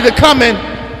somebody to come in.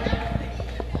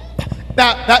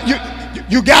 Now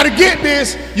you got to get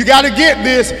this. You got to get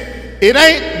this. It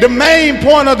ain't the main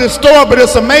point of the story, but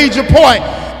it's a major point,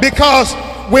 because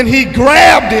when he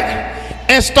grabbed it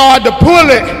and started to pull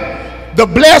it, the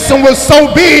blessing was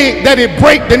so big that it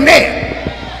broke the net.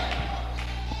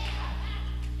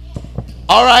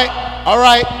 All right.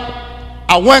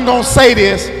 I wasn't gonna say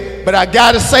this, but I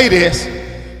gotta say this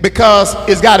because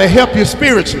it's gotta help you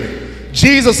spiritually.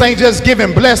 Jesus ain't just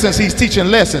giving blessings, he's teaching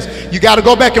lessons. You gotta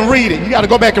go back and read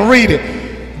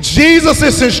it.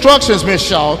 Jesus' instructions, Miss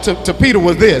Shaw, to Peter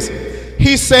was this.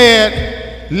 He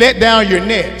said, let down your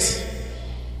nets.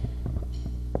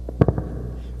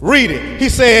 Read it. He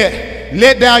said,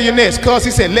 let down your nets. Because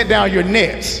he said, let down your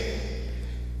nets.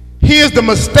 Here's the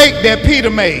mistake that Peter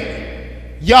made.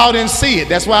 Y'all didn't see it.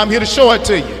 That's why I'm here to show it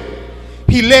to you.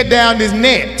 He let down his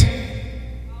net.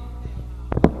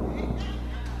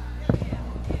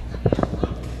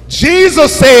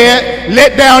 Jesus said,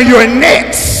 let down your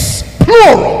nets,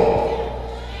 plural.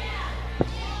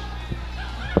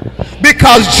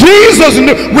 Because Jesus,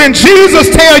 when Jesus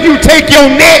tells you take your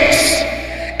nets,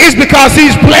 it's because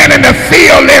he's planning to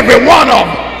fill every one of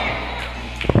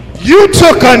them. You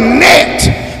took a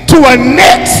net to a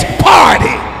nets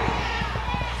party,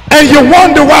 and you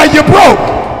wonder why you're broke.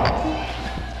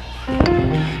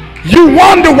 You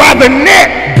wonder why the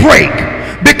net break,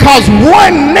 because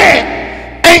one net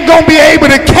ain't gonna be able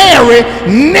to carry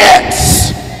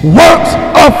nets worth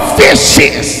of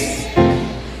fishes.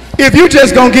 If you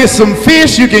just gonna get some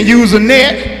fish, you can use a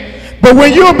net. But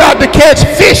when you're about to catch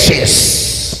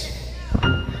fishes,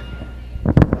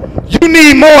 you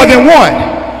need more than one.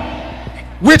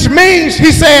 Which means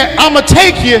he said, I'm gonna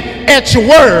take you at your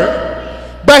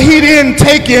word, but he didn't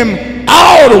take him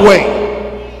all the way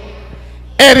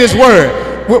at his word.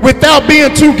 Without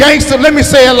being too gangster, let me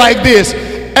say it like this.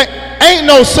 Ain't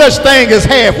no such thing as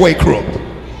halfway crook.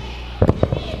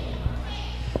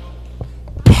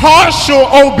 Partial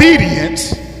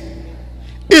obedience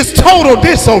is total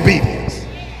disobedience.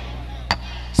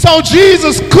 So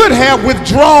Jesus could have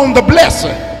withdrawn the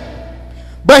blessing,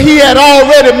 but he had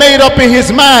already made up in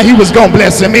his mind he was gonna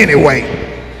bless him anyway.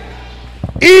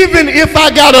 Even if I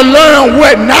gotta learn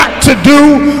what not to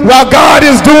do while God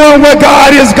is doing what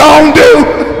God is gonna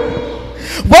do,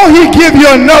 won't he give you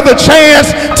another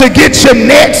chance to get your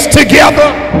nets together?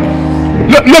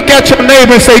 Look at your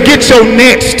neighbor and say, get your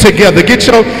nets together. Get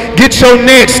your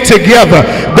nets together.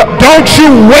 Don't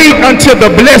you wait until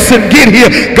the blessing get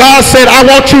here. God said, I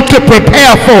want you to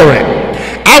prepare for it.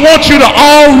 I want you to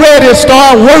already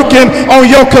start working on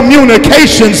your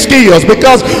communication skills,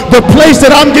 because the place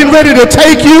that I'm getting ready to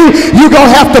take you, you're going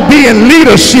to have to be in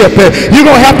leadership. You're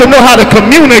going to have to know how to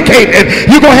communicate, and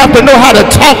you're going to have to know how to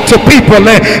talk to people.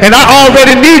 And I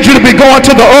already need you to be going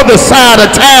to the other side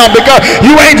of town, because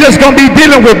you ain't just going to be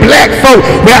dealing with black folk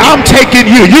where I'm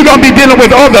taking you. You're going to be dealing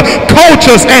with other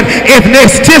cultures and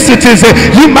ethnicities. And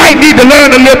you might need to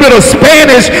learn a little bit of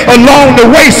Spanish along the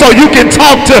way so you can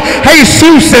talk to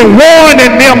Jesus and Warren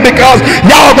and them, because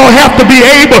y'all gonna have to be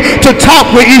able to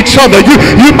talk with each other.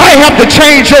 You might have to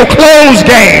change your clothes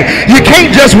game. You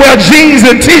can't just wear jeans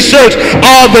and t-shirts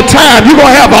all the time. You're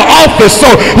gonna have an office,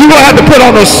 so you're gonna have to put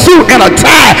on a suit and a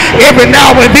tie every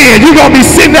now and then. You're gonna be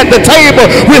sitting at the table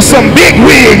with some big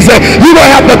wigs. You're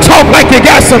gonna have to talk like you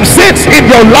got some sense in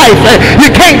your life.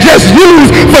 You can't just use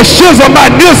for shizzle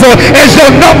my nizzle as your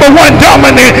number one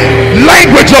dominant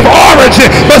language of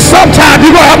origin, but sometimes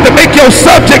you're gonna have to make your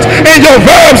subjects and your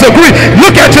verbs agree.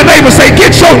 Look at your neighbor and say,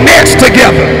 get your nets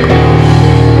together.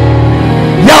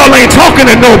 Y'all ain't talking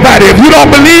to nobody. If you don't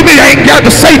believe me, I ain't got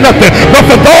to say nothing. But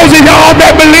for those of y'all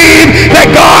that believe that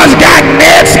God's got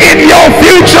nets in your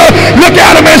future, look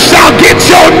at them and shout, get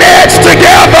your nets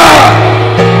together.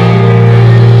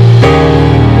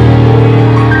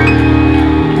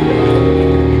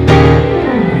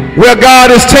 Where God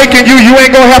is taking you, you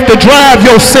ain't gonna have to drive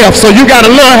yourself, so you got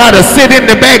to learn how to sit in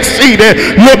the back seat and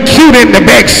look cute in the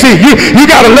back seat. You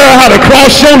got to learn how to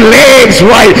cross your legs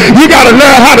right. You got to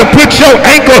learn how to put your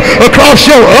ankle across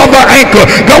your other ankle.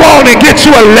 Go on and get you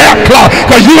a lap cloth,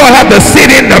 because you're gonna have to sit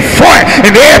in the front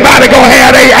and everybody gonna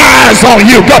have their eyes on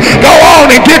you. Go on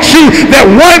and get you that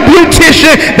one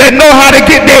beautician that know how to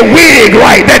get that wig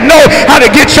right, that know how to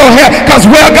get your hair, because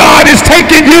where God is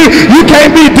taking you, you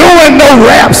can't be doing no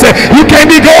raps. You can't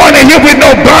be going in here with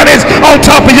no bunnies on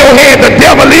top of your head. The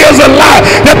devil is a lie.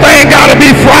 That thing got to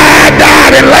be fried,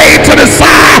 dyed, and laid to the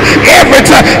side every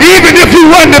time. Even if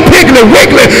you run the Piggly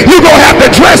Wiggly, you're going to have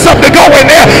to dress up to go in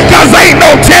there, because ain't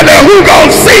no telling who going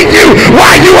to see you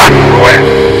while you are.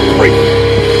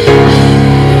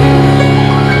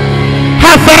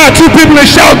 High five two people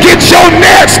and shout, get your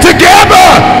nets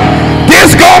together.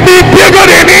 It's gonna be bigger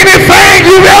than anything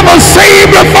you've ever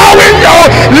seen before in your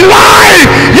life.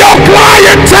 Your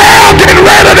clientele getting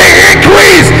ready to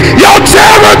increase. Your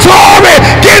territory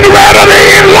getting ready to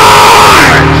enlarge.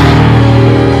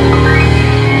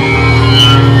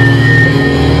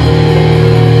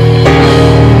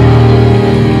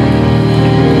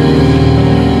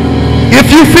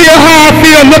 If you feel how I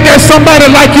feel, look at somebody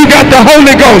like you got the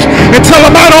Holy Ghost and tell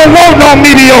them, I don't want no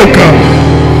mediocre.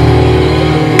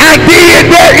 I did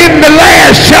that in the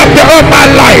last chapter of my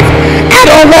life. I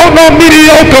don't want no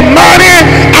mediocre money.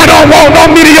 I don't want no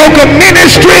mediocre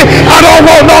ministry. I don't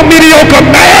want no mediocre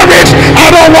marriage. I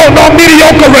don't want no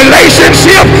mediocre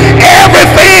relationship.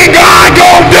 Everything God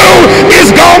gonna do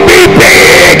is gonna be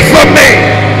big for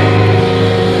me.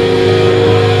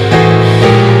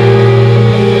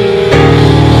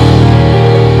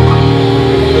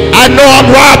 I know I'm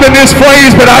robbing this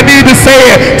phrase, but I need to say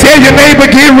it. Tell your neighbor,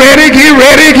 get ready, get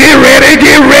ready, get ready,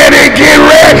 get ready, get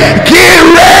ready, get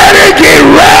ready, get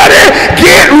ready,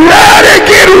 get ready,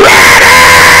 get ready.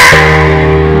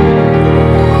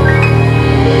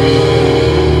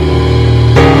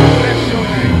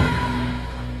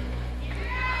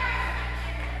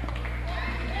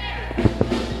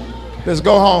 Let's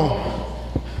go home,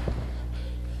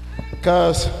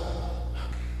 because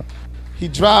he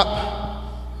dropped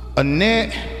a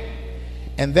net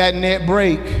and that net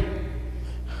break.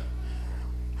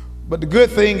 But the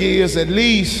good thing is, at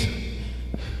least,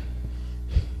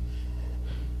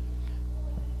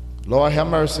 Lord have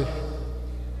mercy,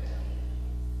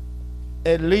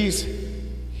 at least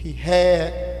he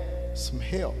had some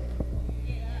help.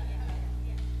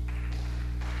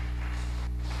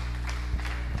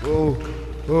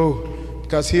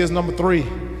 Because here's number 3.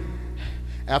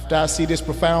 After I see this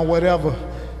profound whatever,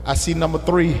 I see number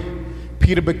 3.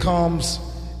 Peter becomes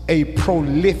a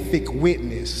prolific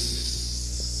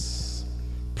witness.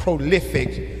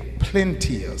 Prolific,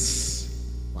 plenteous.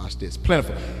 Watch this,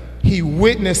 plentiful. He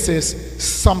witnesses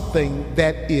something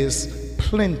that is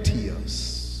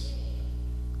plenteous.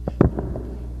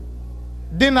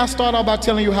 Didn't I start out by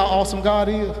telling you how awesome God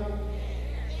is?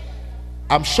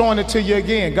 I'm showing it to you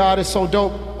again. God is so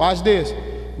dope. Watch this.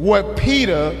 What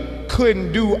Peter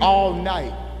couldn't do all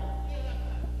night,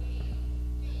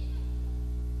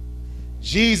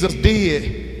 Jesus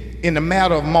did in a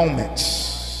matter of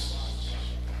moments.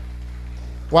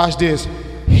 Watch this.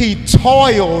 He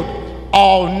toiled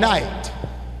all night,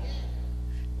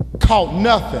 caught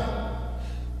nothing,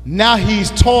 Now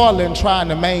he's toiling trying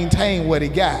to maintain what he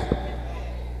got.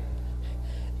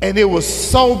 And it was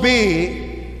so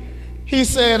big, he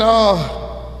said,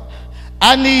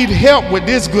 I need help with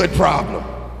this good problem.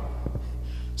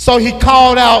 So he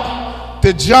called out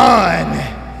to John,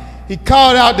 he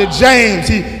called out to James,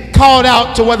 he called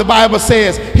out to what the Bible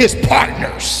says, his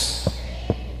partners.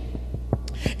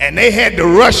 And they had to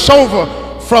rush over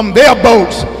from their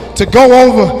boats to go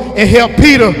over and help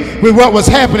Peter with what was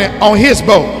happening on his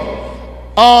boat.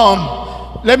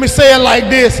 Let me say it like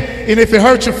this, and if it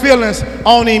hurts your feelings, I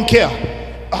don't even care.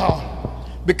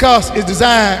 Because it's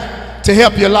designed to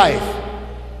help your life.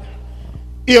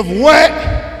 If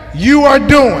what you are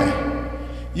doing,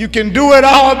 you can do it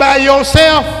all by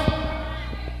yourself,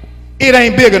 it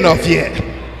ain't big enough yet.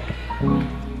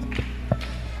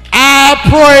 I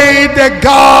pray that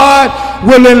God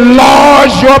will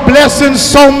enlarge your blessings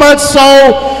so much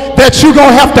so that you're going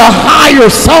to have to hire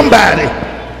somebody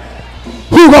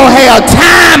who gonna have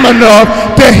time enough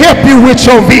to help you with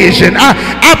your vision.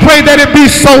 I pray that it be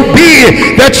so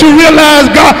big that you realize,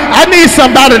 God, I need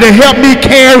somebody to help me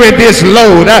carry this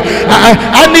load.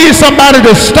 I need somebody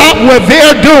to stop what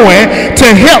they're doing to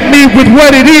help me with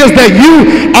what it is that you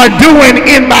are doing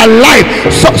in my life,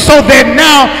 so that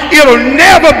now it'll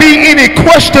never be any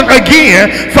question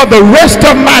again for the rest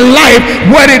of my life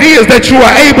what it is that you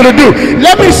are able to do.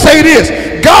 Let me say this,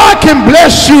 God can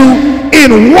bless you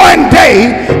in one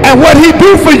day, and what he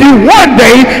do for you one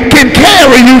day can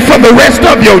carry you for the rest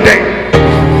of your day.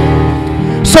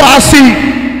 So I see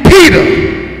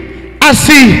Peter, I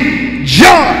see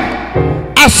John,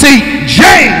 I see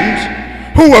James,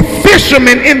 who were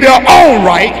fishermen in their own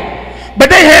right, but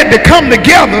they had to come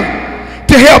together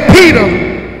to help Peter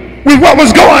with what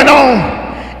was going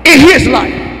on in his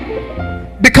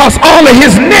life, because all of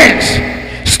his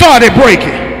nets started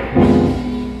breaking.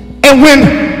 And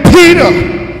when Peter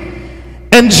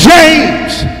and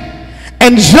James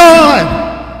and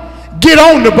John get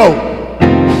on the boat,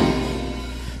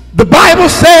 the Bible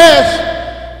says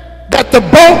that the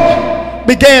boat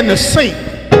began to sink.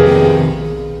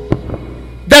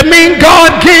 That means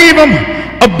God gave them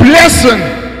a blessing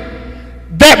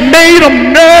that made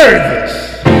them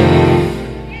nervous.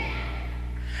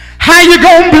 How you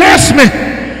gonna bless me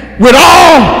with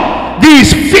all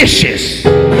these fishes?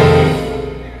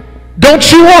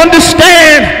 Don't you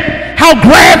understand how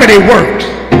gravity works?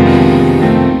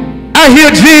 I hear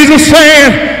Jesus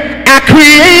saying, I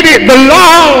created the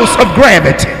laws of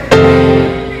gravity.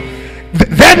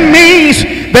 That means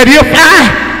that if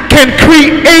I can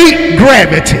create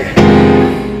gravity,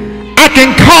 I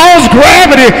can cause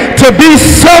gravity to be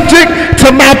subject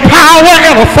to my power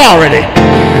and authority.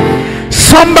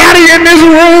 Somebody in this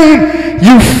room,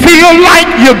 you feel like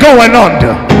you're going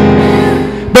under.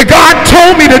 But God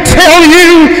told me to tell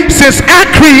you, since I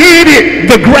created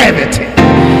the gravity,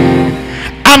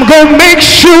 I'm going to make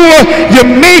sure you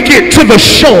make it to the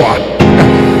shore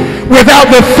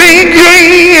without the thing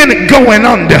you're in going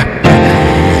under.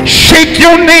 Shake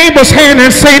your neighbor's hand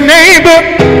and say, neighbor,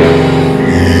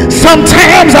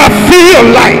 sometimes I feel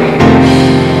like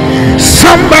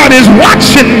somebody's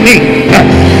watching me.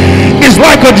 It's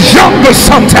like a jungle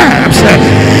sometimes.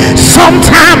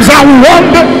 Sometimes I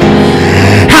wonder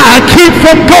how I keep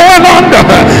from going under.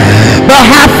 But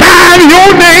high five your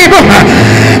neighbor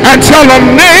and tell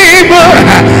them, neighbor,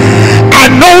 I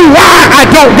know why I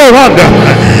don't go under.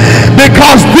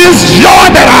 Because this joy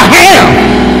that I have,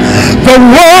 the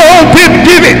world didn't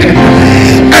give it,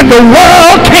 and the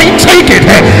world can't take it.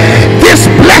 This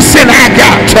blessing I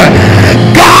got,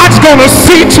 God's gonna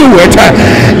see to it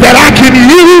that I can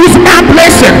use my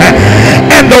blessing,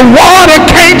 and the water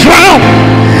can't drown,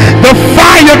 the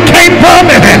fire can't burn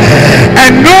it,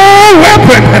 and no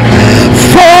weapon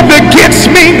formed against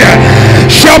me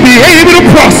shall be able to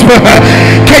prosper.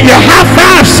 Can you high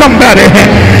five somebody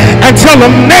and tell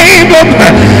them, neighbor,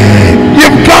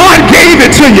 if God gave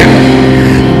it to you,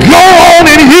 go on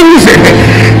and use it.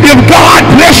 If God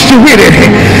blessed you with it,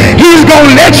 he's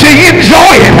gonna let you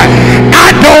enjoy it.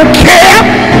 I don't care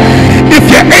if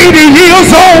you're 80 years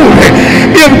old.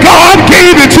 If God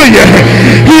gave it to you,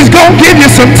 he's gonna give you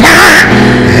some time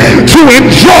to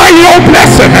enjoy your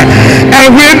blessing.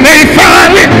 And when they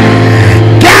finally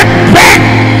got back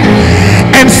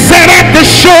and sat at the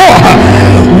shore,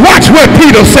 watch what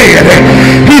Peter said.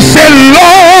 He said,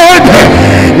 Lord,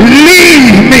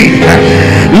 leave me.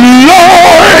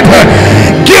 Lord,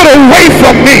 get away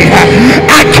from me.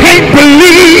 I can't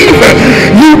believe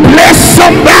you blessed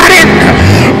somebody,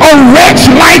 a wretch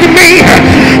like me,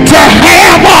 to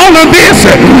have all of this.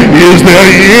 Is there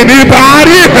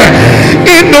anybody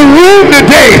in the room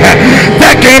today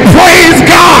that can praise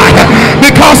God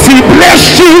because because he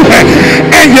blessed you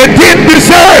and you didn't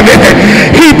deserve it.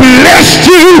 He blessed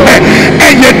you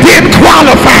and you didn't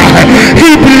qualify.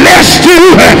 He blessed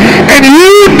you and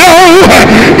you know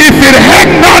if it had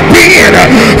not been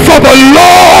for the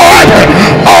Lord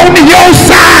on your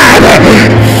side.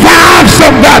 Five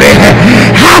somebody,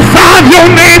 high five your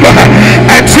neighbor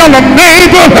and tell them,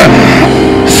 neighbor,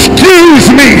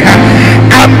 excuse me,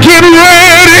 I'm getting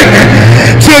ready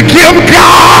to give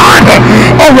God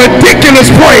a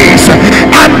ridiculous praise.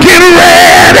 I'm getting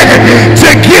ready to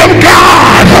give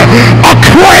God a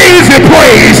crazy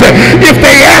praise. If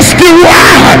they ask you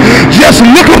why, just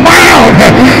look around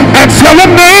and tell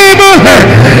them, neighbor,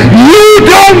 you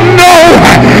don't know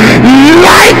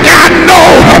like I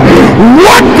know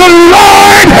what the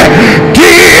Lord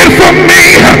did for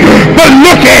me. But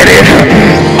look at it.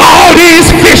 All these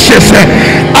fishes,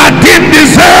 I didn't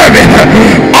deserve it.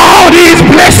 All these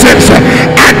blessings,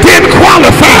 I didn't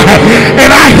qualify. And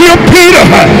I hear Peter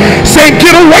say,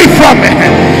 get away from me.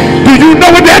 Do you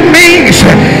know what that means?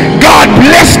 God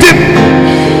blessed him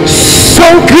so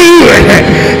good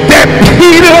that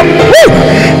Peter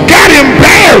got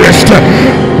embarrassed.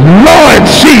 Lord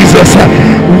Jesus,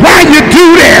 why you do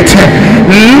that?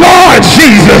 Lord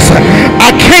Jesus, I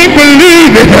can't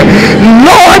believe it.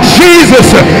 Lord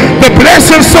Jesus, the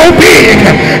blessing's so big,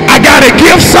 I gotta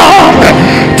give some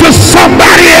to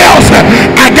somebody else.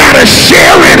 I gotta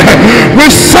share it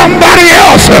with somebody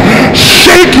else.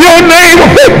 Shake your neighbor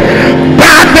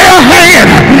by their hand.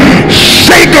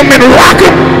 Shake them and rock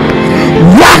them.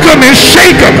 Rock them and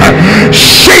shake them.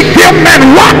 Shake them and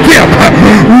rock them.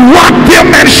 Rock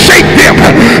them and shake them.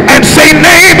 And say,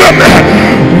 neighbor,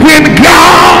 when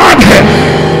God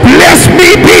bless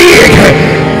me big,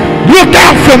 look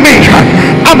out for me.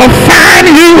 I'm going to find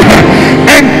you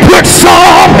and put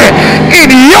some in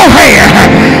your hand.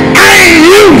 I ain't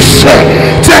used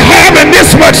to having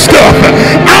this much stuff.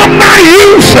 I'm not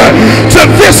used to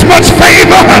this much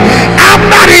favor. I'm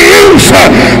not used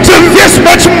to this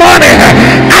much money.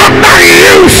 I'm not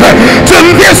used to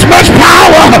this much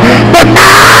power. But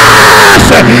my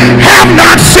eyes have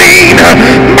not seen,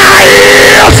 my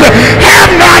ears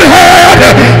have not heard,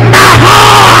 my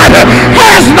heart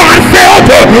has not felt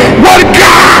what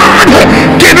God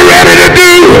getting ready to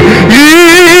do.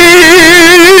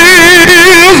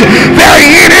 Is there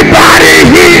anybody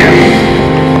here?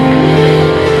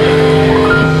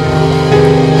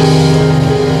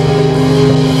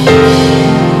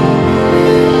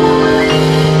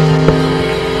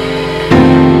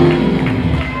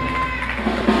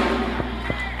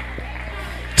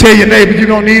 Tell your neighbor you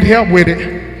don't need help with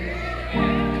it.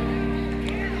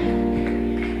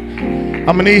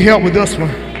 I'm going to need help with this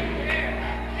one.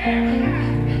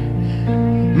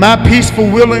 My peaceful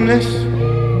willingness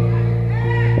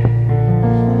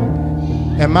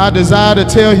and my desire to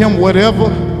tell him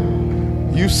whatever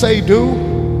you say do,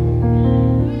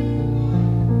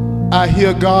 I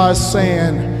hear God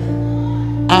saying,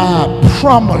 I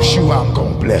promise you I'm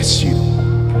going to bless you.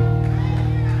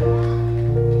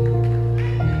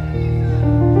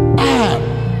 I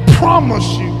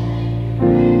promise you.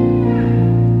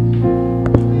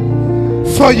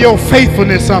 For your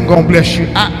faithfulness, I'm going to bless you.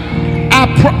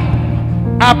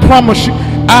 I promise you.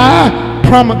 I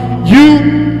promise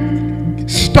you.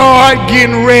 Start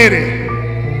getting ready.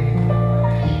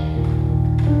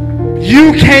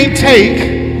 You can't take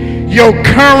your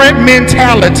current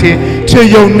mentality to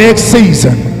your next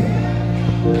season.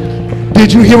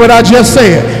 Did you hear what I just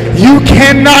said? You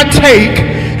cannot take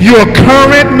your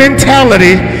current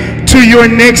mentality to your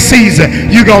next season.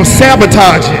 You're going to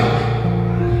sabotage it.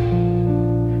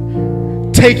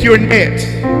 Take your net.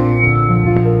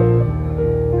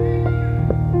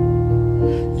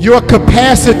 Your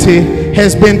capacity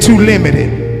has been too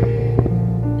limited.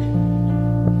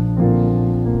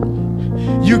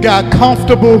 You got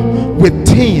comfortable with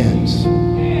tens.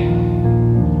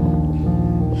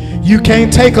 You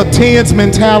can't take a tens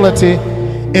mentality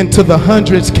into the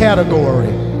hundreds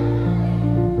category.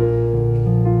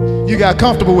 You got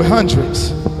comfortable with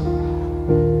hundreds.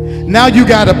 Now you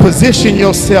got to position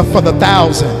yourself for the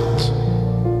thousands.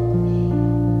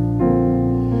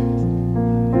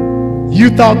 You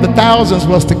thought the thousands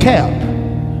was the cap.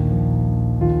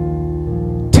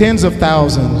 Tens of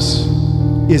thousands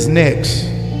is next.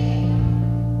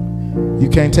 You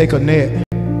can't take a net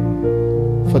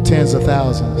for tens of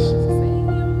thousands.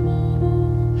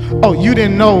 Oh, you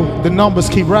didn't know the numbers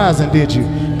keep rising, did you?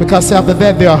 Because after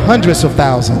that there are hundreds of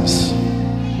thousands.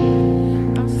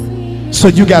 So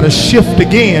you got to shift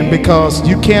again, because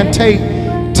you can't take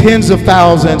tens of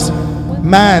thousands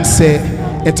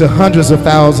mindset into hundreds of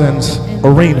thousands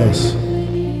arenas.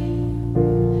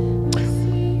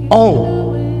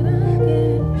 Oh,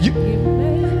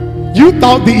 you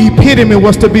thought the epitome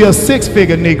was to be a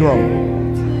six-figure Negro.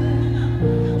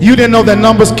 You didn't know that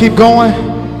numbers keep going.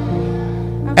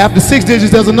 After 6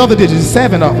 digits, there's another digit,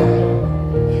 7 of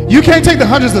them. You can't take the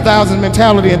hundreds of thousands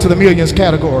mentality into the millions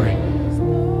category.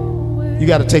 You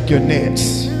got to take your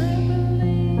nets.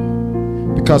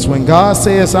 Because when God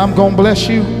says, I'm going to bless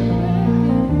you,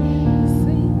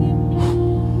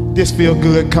 this feel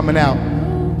good coming out.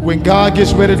 When God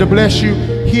gets ready to bless you,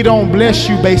 he don't bless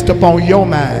you based upon your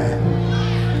mind.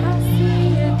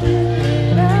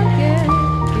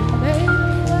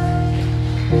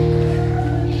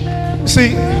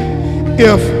 See,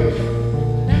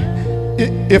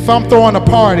 if I'm throwing a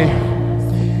party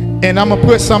and I'm gonna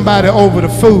put somebody over the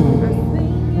food,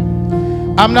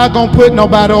 I'm not gonna put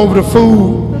nobody over the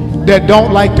food that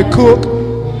don't like to cook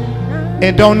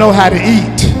and don't know how to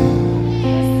eat.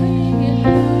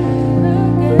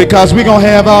 Because we're gonna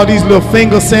have all these little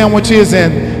finger sandwiches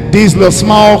and these little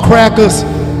small crackers.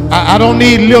 I don't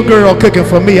need little girl cooking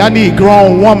for me. I need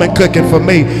grown woman cooking for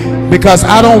me. Because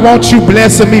I don't want you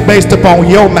blessing me based upon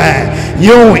your mind.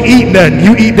 You don't eat nothing.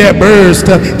 You eat that bird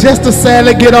stuff. Just a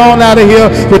salad, get on out of here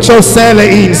with your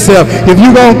salad eating self. If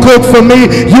you gonna cook for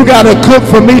me, you gotta cook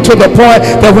for me to the point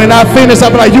that when I finish,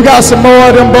 I'll be like, you got some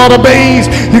more of them butter beans?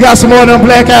 You got some more of them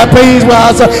black eyed peas? Well,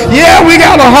 I say, yeah, we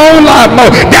got a whole lot more.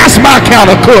 That's my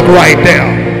kind of cook right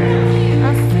there.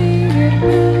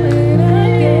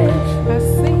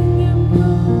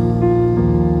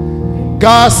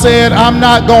 God said, I'm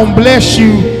not going to bless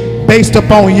you based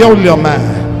upon your little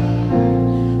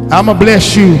mind. I'm going to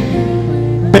bless you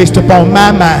based upon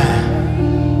my mind.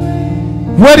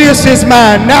 What is his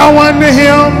mind? Now unto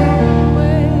him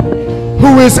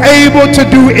who is able to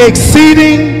do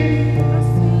exceeding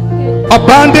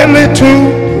abundantly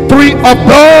to 3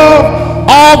 above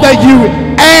all that you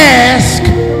ask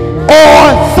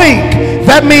or think.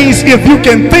 That means if you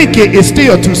can think it, it's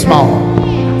still too small.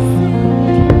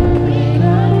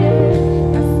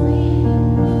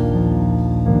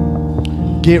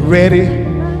 Get ready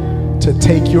to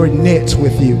take your nets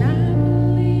with you.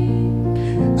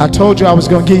 I told you I was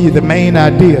going to give you the main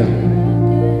idea.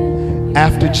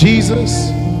 After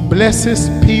Jesus blesses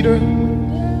Peter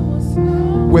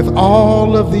with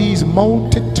all of these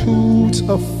multitudes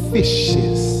of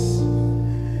fishes,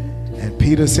 and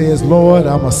Peter says, Lord,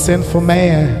 I'm a sinful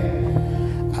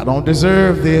man. I don't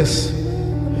deserve this.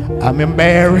 I'm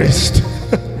embarrassed.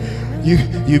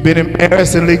 You've been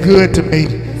embarrassingly good to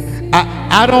me.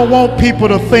 I don't want people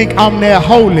to think I'm that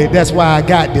holy. That's why I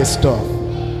got this stuff.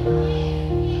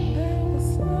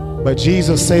 But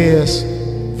Jesus says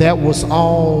that was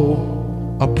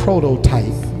all a prototype,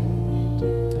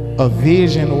 a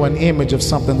vision or an image of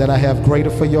something that I have greater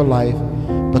for your life.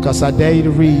 Because I dare you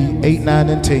to read 8, 9,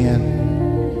 and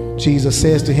 10. Jesus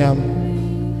says to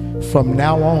him, from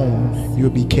now on,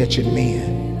 you'll be catching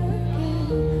men.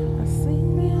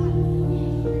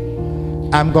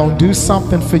 I'm going to do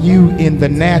something for you in the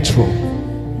natural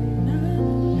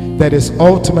that is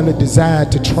ultimately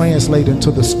designed to translate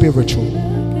into the spiritual.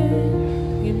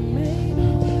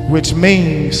 Which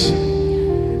means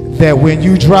that when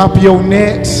you drop your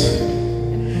nets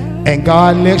and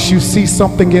God lets you see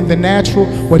something in the natural,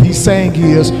 what he's saying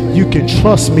is you can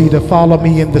trust me to follow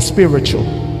me in the spiritual.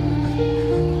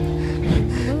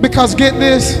 Because get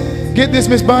this,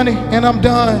 Miss Bunny, and I'm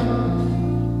done.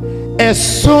 As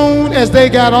soon as they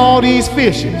got all these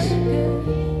fishes,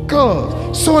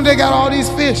 soon they got all these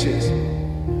fishes.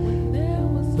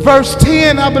 Verse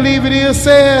 10, I believe it is,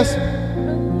 says,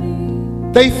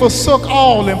 they forsook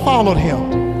all and followed him.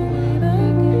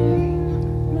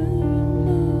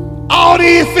 All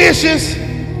these fishes,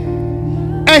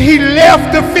 and he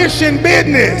left the fishing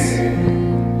business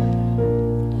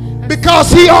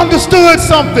because he understood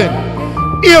something.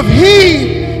 If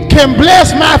he can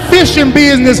bless my fishing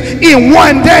business in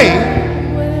one day,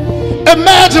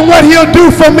 imagine what he'll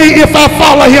do for me if I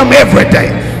follow him every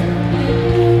day.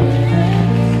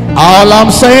 All I'm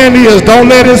saying is don't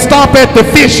let it stop at the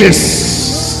fishes.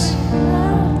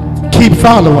 Keep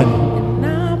following.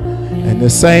 And the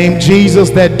same Jesus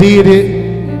that did it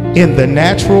in the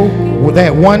natural with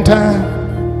that one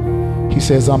time, he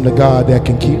says, I'm the God that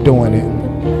can keep doing it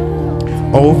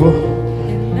over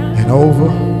and over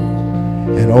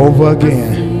and over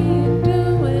again.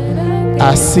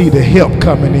 I see the help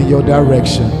coming in your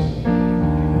direction,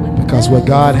 because what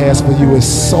God has for you is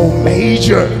so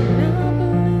major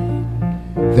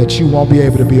that you won't be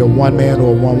able to be a one-man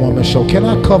or a one-woman show. Can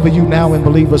I cover you now in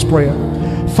believer's prayer?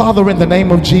 Father, in the name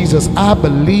of Jesus, I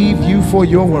believe you for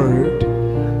your word.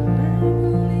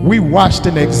 We watched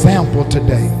an example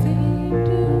today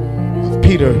of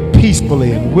Peter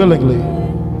peacefully and willingly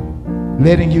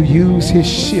letting you use his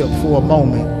ship for a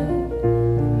moment,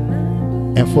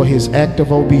 and for his act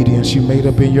of obedience, you made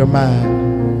up in your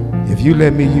mind, if you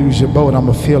let me use your boat, I'm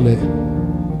gonna fill it.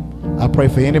 I pray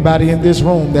for anybody in this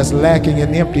room that's lacking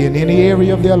and empty in any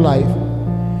area of their life,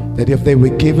 that if they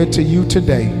would give it to you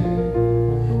today,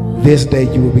 this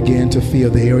day you will begin to feel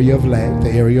the area of lack, the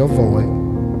area of void.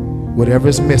 Whatever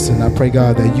is missing, I pray,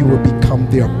 God, that you will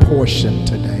become their portion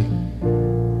today.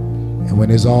 And when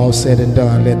it's all said and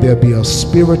done, let there be a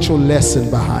spiritual lesson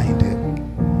behind it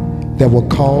that will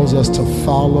cause us to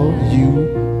follow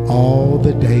you all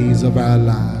the days of our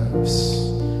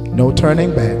lives. No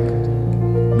turning back.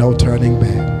 No turning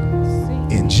back.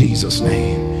 In Jesus'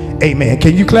 name. Amen.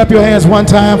 Can you clap your hands one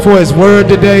time for his word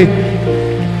today?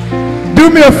 Do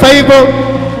me a favor.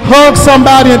 Hug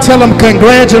somebody and tell them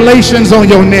congratulations on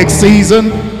your next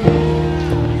season.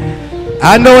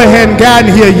 I know it hadn't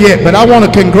gotten here yet, but I want to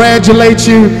congratulate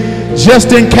you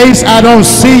just in case I don't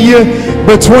see you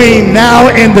between now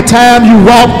and the time you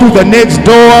walk through the next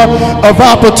door of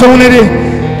opportunity.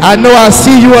 I know I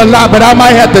see you a lot, but I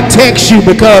might have to text you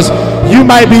because you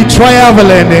might be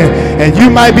traveling and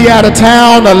you might be out of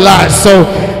town a lot. So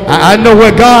I know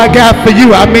what God got for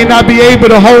you. I may not be able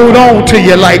to hold on to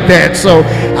you like that. So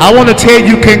I want to tell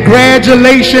you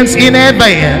congratulations in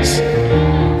advance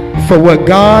for what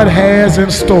God has in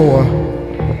store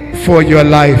for your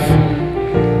life.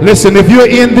 Listen, if you're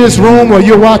in this room or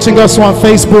you're watching us on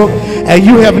Facebook and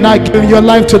you have not given your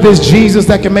life to this Jesus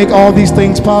that can make all these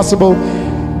things possible,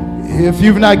 if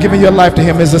you've not given your life to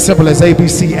him, it's as simple as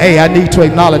ABC. A, I need to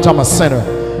acknowledge I'm a sinner.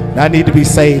 I need to be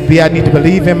saved. B, I need to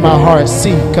believe in my heart.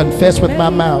 C, confess with my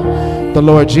mouth the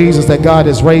Lord Jesus, that God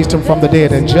has raised him from the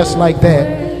dead. And just like that,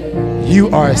 you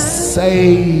are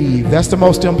saved. That's the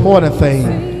most important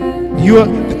thing.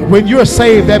 When you're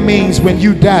saved, that means when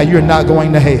you die, you're not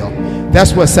going to hell.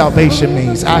 That's what salvation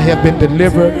means. I have been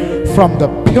delivered from the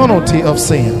penalty of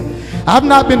sin. I've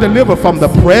not been delivered from the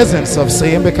presence of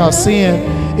sin, because sin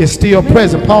is still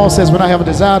present. Paul says, when I have a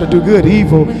desire to do good,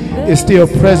 evil is still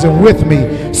present with me.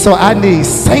 So I need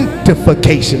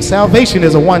sanctification. Salvation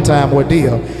is a one-time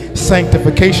ordeal.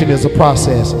 Sanctification is a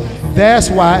process. That's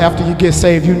why after you get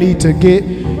saved, you need to get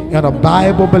in a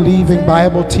Bible-believing,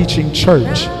 Bible-teaching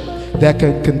church that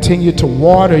can continue to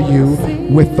water you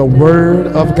with the word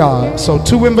of God. So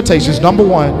 2 invitations. Number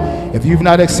 1, if you've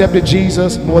not accepted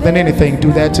Jesus more than anything,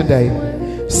 do that today.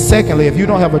 Secondly, if you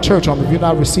don't have a church home, if you're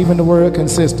not receiving the word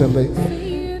consistently,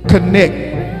 connect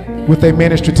with a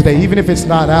ministry today. Even if it's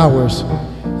not ours,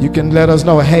 you can let us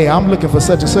know, hey, I'm looking for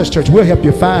such and such church. We'll help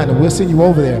you find and we'll send you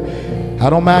over there. I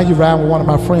don't mind you riding with one of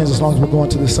my friends as long as we're going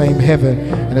to the same heaven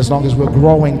and as long as we're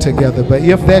growing together. But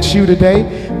if that's you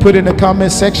today, put in the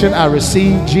comment section, I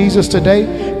received Jesus today.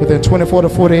 Within 24 to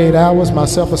 48 hours,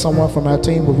 myself or someone from our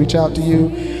team will reach out to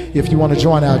you. If you want to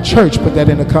join our church, put that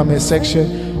in the comment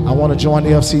section. I want to join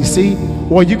the FCC.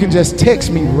 Or you can just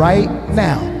text me right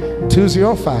now,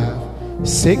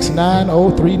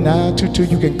 205-690-3922.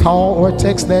 You can call or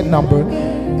text that number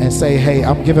and say, hey,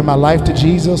 I'm giving my life to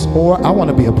Jesus, or I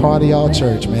want to be a part of y'all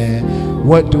church, man.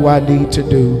 What do I need to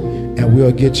do? And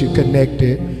we'll get you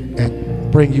connected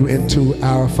and bring you into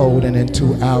our fold and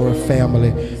into our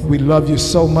family. We love you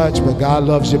so much, but God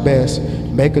loves you best.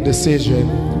 Make a decision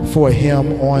for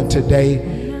him on today,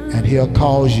 and he'll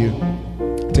cause you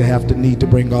to have the need to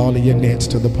bring all of your nets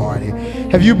to the party.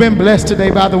 Have you been blessed today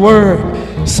by the word?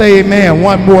 Say amen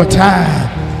one more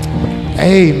time.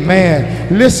 Amen.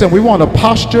 Listen, we want to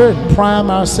posture and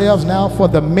prime ourselves now for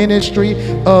the ministry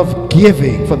of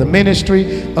giving, for the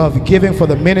ministry of giving, for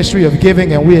the ministry of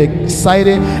giving, and we're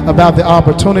excited about the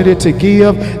opportunity to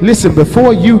give. Listen,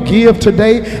 before you give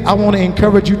today, I want to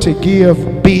encourage you to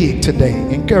give big today.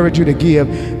 Encourage you to give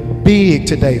big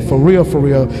today. For real, for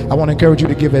real. I want to encourage you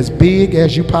to give as big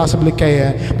as you possibly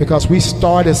can, because we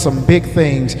started some big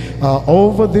things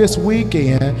over this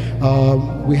weekend.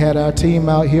 We had our team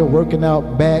out here working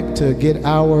out back to get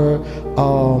our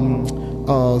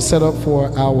set up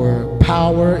for our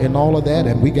power and all of that,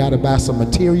 and we got to buy some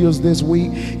materials this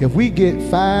week. If we get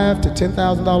 $5,000 to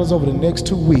 $10,000 over the next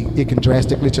 2 weeks, it can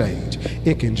drastically change.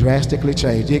 It can drastically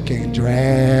change. It can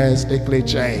drastically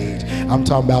change. I'm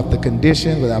talking about the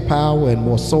conditions with our power and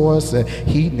more source and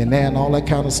heating and that and all that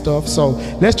kind of stuff. So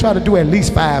let's try to do at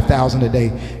least 5,000 a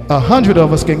day. 100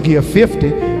 of us can give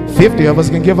 50. 50 of us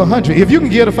can give 100. If you can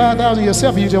give the 5,000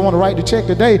 yourself and you just want to write the check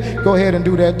today, go ahead and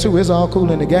do that too. It's all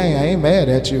cool in the game. I ain't mad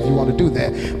at you if you want to do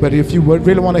that. But if you would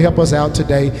really want to help us out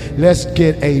today, let's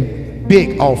get a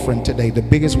big offering today, the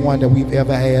biggest one that we've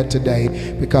ever had today,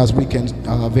 because we can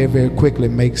very, very quickly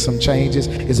make some changes.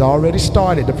 It's already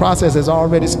started. The process has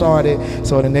already started.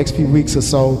 So in the next few weeks or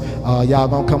so, y'all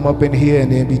gonna come up in here and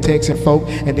then be texting folk,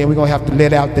 and then we're gonna have to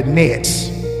let out the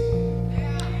nets.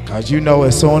 Cause you know,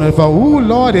 as soon as ooh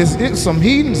Lord, it's some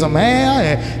heat and some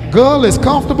air, and girl is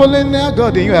comfortable in there,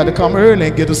 girl, then you have to come early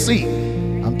and get a seat.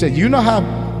 I'm telling you, you know how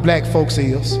black folks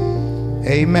is.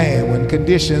 Amen. When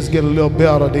conditions get a little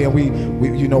better, then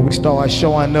we start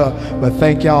showing up. But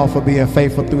thank y'all for being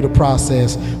faithful through the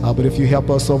process. But if you help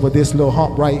us over this little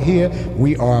hump right here,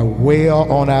 we are well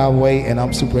on our way, and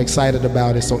I'm super excited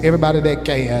about it. So everybody that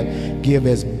can, give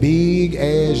as big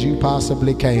as you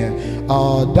possibly can.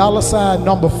 $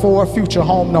 number 4, Future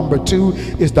Home number 2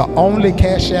 is the only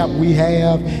cash app we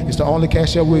have. It's the only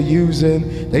cash app we're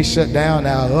using. They shut down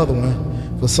our other one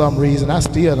for some reason. I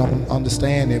still don't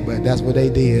understand it, but that's what they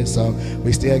did. So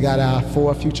we still got our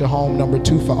 4 Future Home number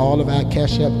 2 for all of our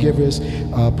Cash App givers.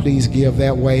 Please give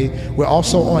that way. We're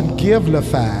also on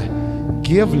Givelify.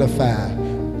 Givelify.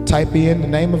 Type in the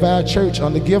name of our church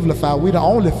on the Givelify. We're the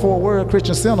only 4-word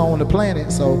Christian center on the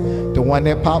planet. So the one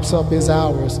that pops up is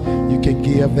ours. You can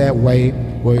give that way,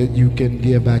 where you can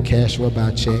give by cash or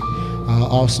by check.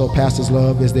 Also, Pastor's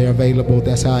Love is there available.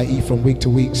 That's how I eat from week to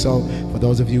week. So for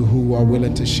those of you who are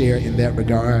willing to share in that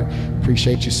regard,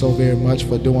 appreciate you so very much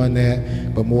for doing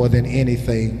that. But more than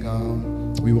anything,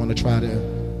 we want to try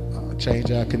to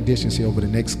change our conditions here over the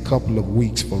next couple of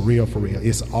weeks, for real, for real.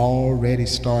 It's already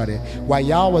started. While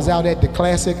y'all was out at the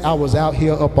Classic, I was out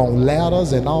here up on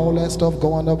ladders and all that stuff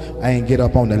going up. I ain't get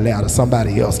up on the ladder,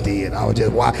 somebody else did. I was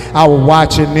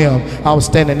watching them. I was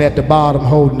standing at the bottom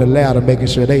holding the ladder, making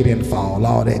sure they didn't fall,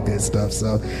 all that good stuff.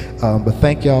 So but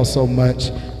thank y'all so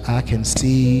much. I can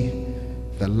see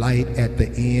the light at the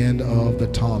end of the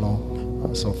tunnel.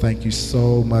 So thank you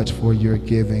so much for your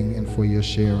giving and for your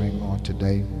sharing on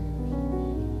today.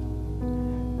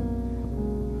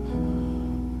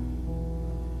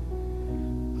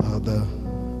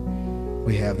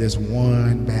 We have this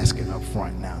one basket up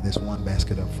front now. This one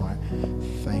basket up front.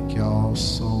 Thank y'all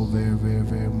so very, very,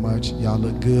 very much. Y'all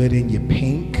look good in your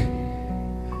pink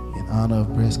in honor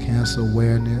of breast cancer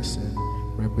awareness and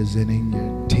representing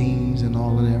your teams and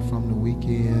all of that from the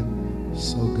weekend.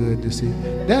 So good to see.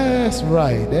 That's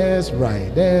right. That's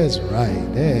right. That's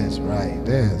right. That's right.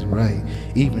 That's right.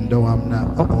 Even though I'm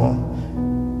not. Oh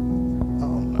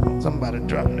no. Somebody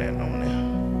dropped that on there.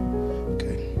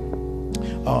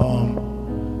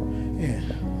 Yeah,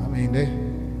 I mean,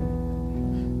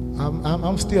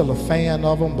 I'm still a fan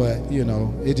of them, but you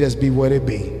know, it just be what it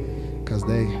be, cause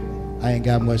I ain't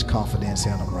got much confidence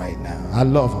in them right now. I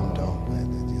love them though, but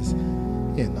they just,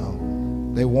 you know,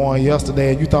 they won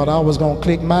yesterday, and you thought I was gonna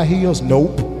click my heels?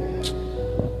 Nope.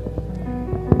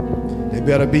 They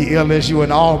better be LSU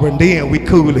and Auburn, then we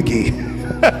cool again.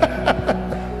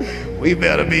 We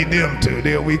better be them two,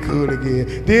 then we cool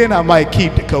again. Then I might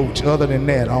keep the coach. Other than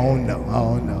that, I don't know.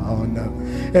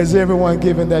 As everyone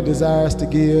given that desires to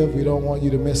give, we don't want you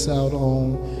to miss out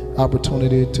on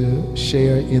opportunity to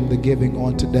share in the giving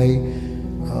on today.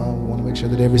 We want to make sure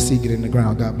that every seed get in the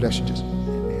ground. God bless you. Just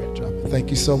drop it.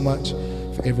 Thank you so much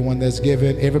for everyone that's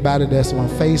given. Everybody that's on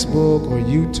Facebook or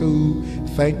YouTube,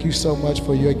 thank you so much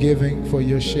for your giving, for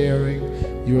your sharing.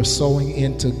 You're sowing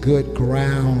into good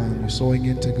ground. You're sowing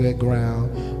into good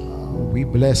ground. We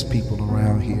bless people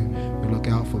around here. We look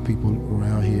out for people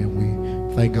around here. We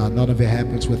thank God none of it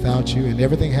happens without you, and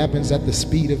everything happens at the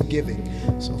speed of giving.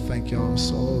 So thank y'all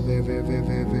so very, very, very,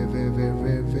 very, very, very,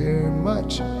 very, very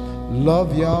much.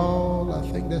 Love y'all. I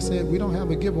think that's it. We don't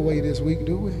have a giveaway this week,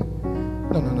 do we?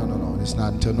 No. It's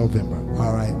not until November.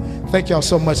 All right. Thank y'all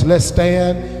so much. Let's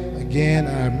stand. Again,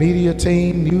 our media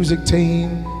team, music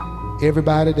team,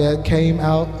 everybody that came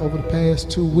out over the past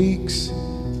 2 weeks,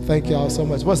 thank y'all so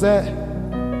much. What's that?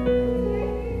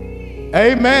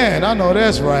 Amen. I know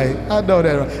that's right. I know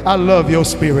that right. I love your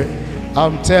spirit.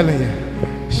 I'm telling you.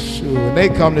 Sure, when they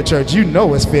come to church, you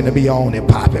know it's finna be on and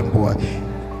popping, boy.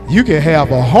 You can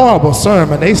have a horrible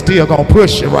sermon, they still gonna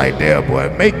push you right there,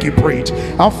 boy. Make you preach.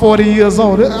 I'm 40 years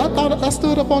old. I thought I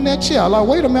stood up on that chair. Like,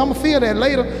 wait a minute, I'm gonna feel that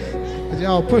later.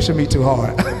 Y'all pushing me too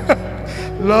hard.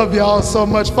 Love y'all so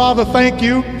much. Father, thank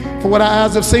you for what our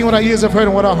eyes have seen, what our ears have heard,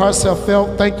 and what our hearts have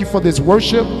felt. Thank you for this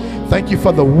worship. Thank you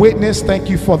for the witness. Thank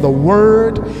you for the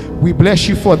word. We bless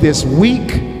you for this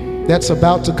week that's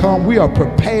about to come. We are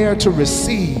prepared to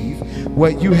receive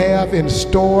what you have in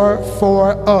store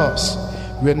for us.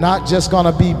 We're not just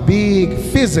going to be big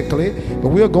physically, but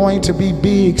we're going to be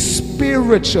big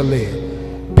spiritually.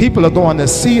 People are going to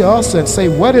see us and say,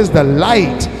 what is the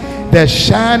light that's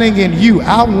shining in you?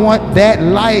 I want that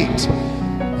light.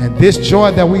 And this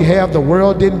joy that we have, the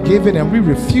world didn't give it, and we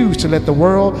refuse to let the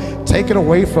world take it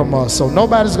away from us. So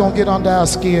nobody's going to get under our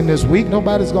skin this week.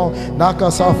 Nobody's going to knock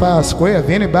us off our square. If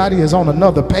anybody is on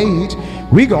another page,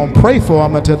 we're going to pray for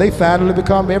them until they finally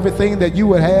become everything that you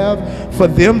would have for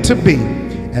them to be.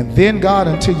 And then, God,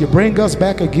 until you bring us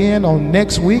back again on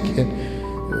next week,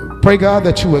 and pray, God,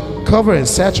 that you would cover and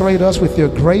saturate us with your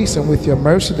grace and with your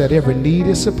mercy, that every need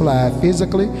is supplied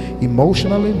physically,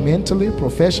 emotionally, mentally,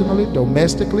 professionally,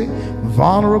 domestically,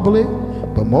 vulnerably,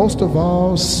 but most of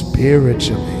all,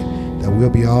 spiritually, that we'll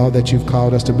be all that you've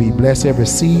called us to be. Bless every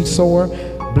seed sower.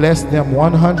 Bless them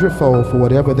 100-fold for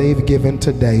whatever they've given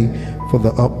today for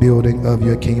the upbuilding of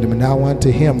your kingdom. And now unto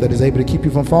him that is able to keep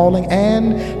you from falling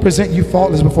and present you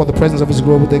faultless before the presence of his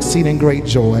glory with exceeding great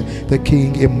joy, the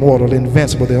King, immortal,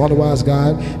 invincible, the only wise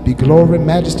God, be glory,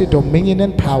 majesty, dominion,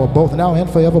 and power, both now and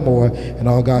forevermore. And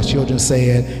all God's children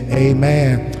said,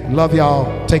 amen. Love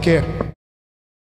y'all. Take care.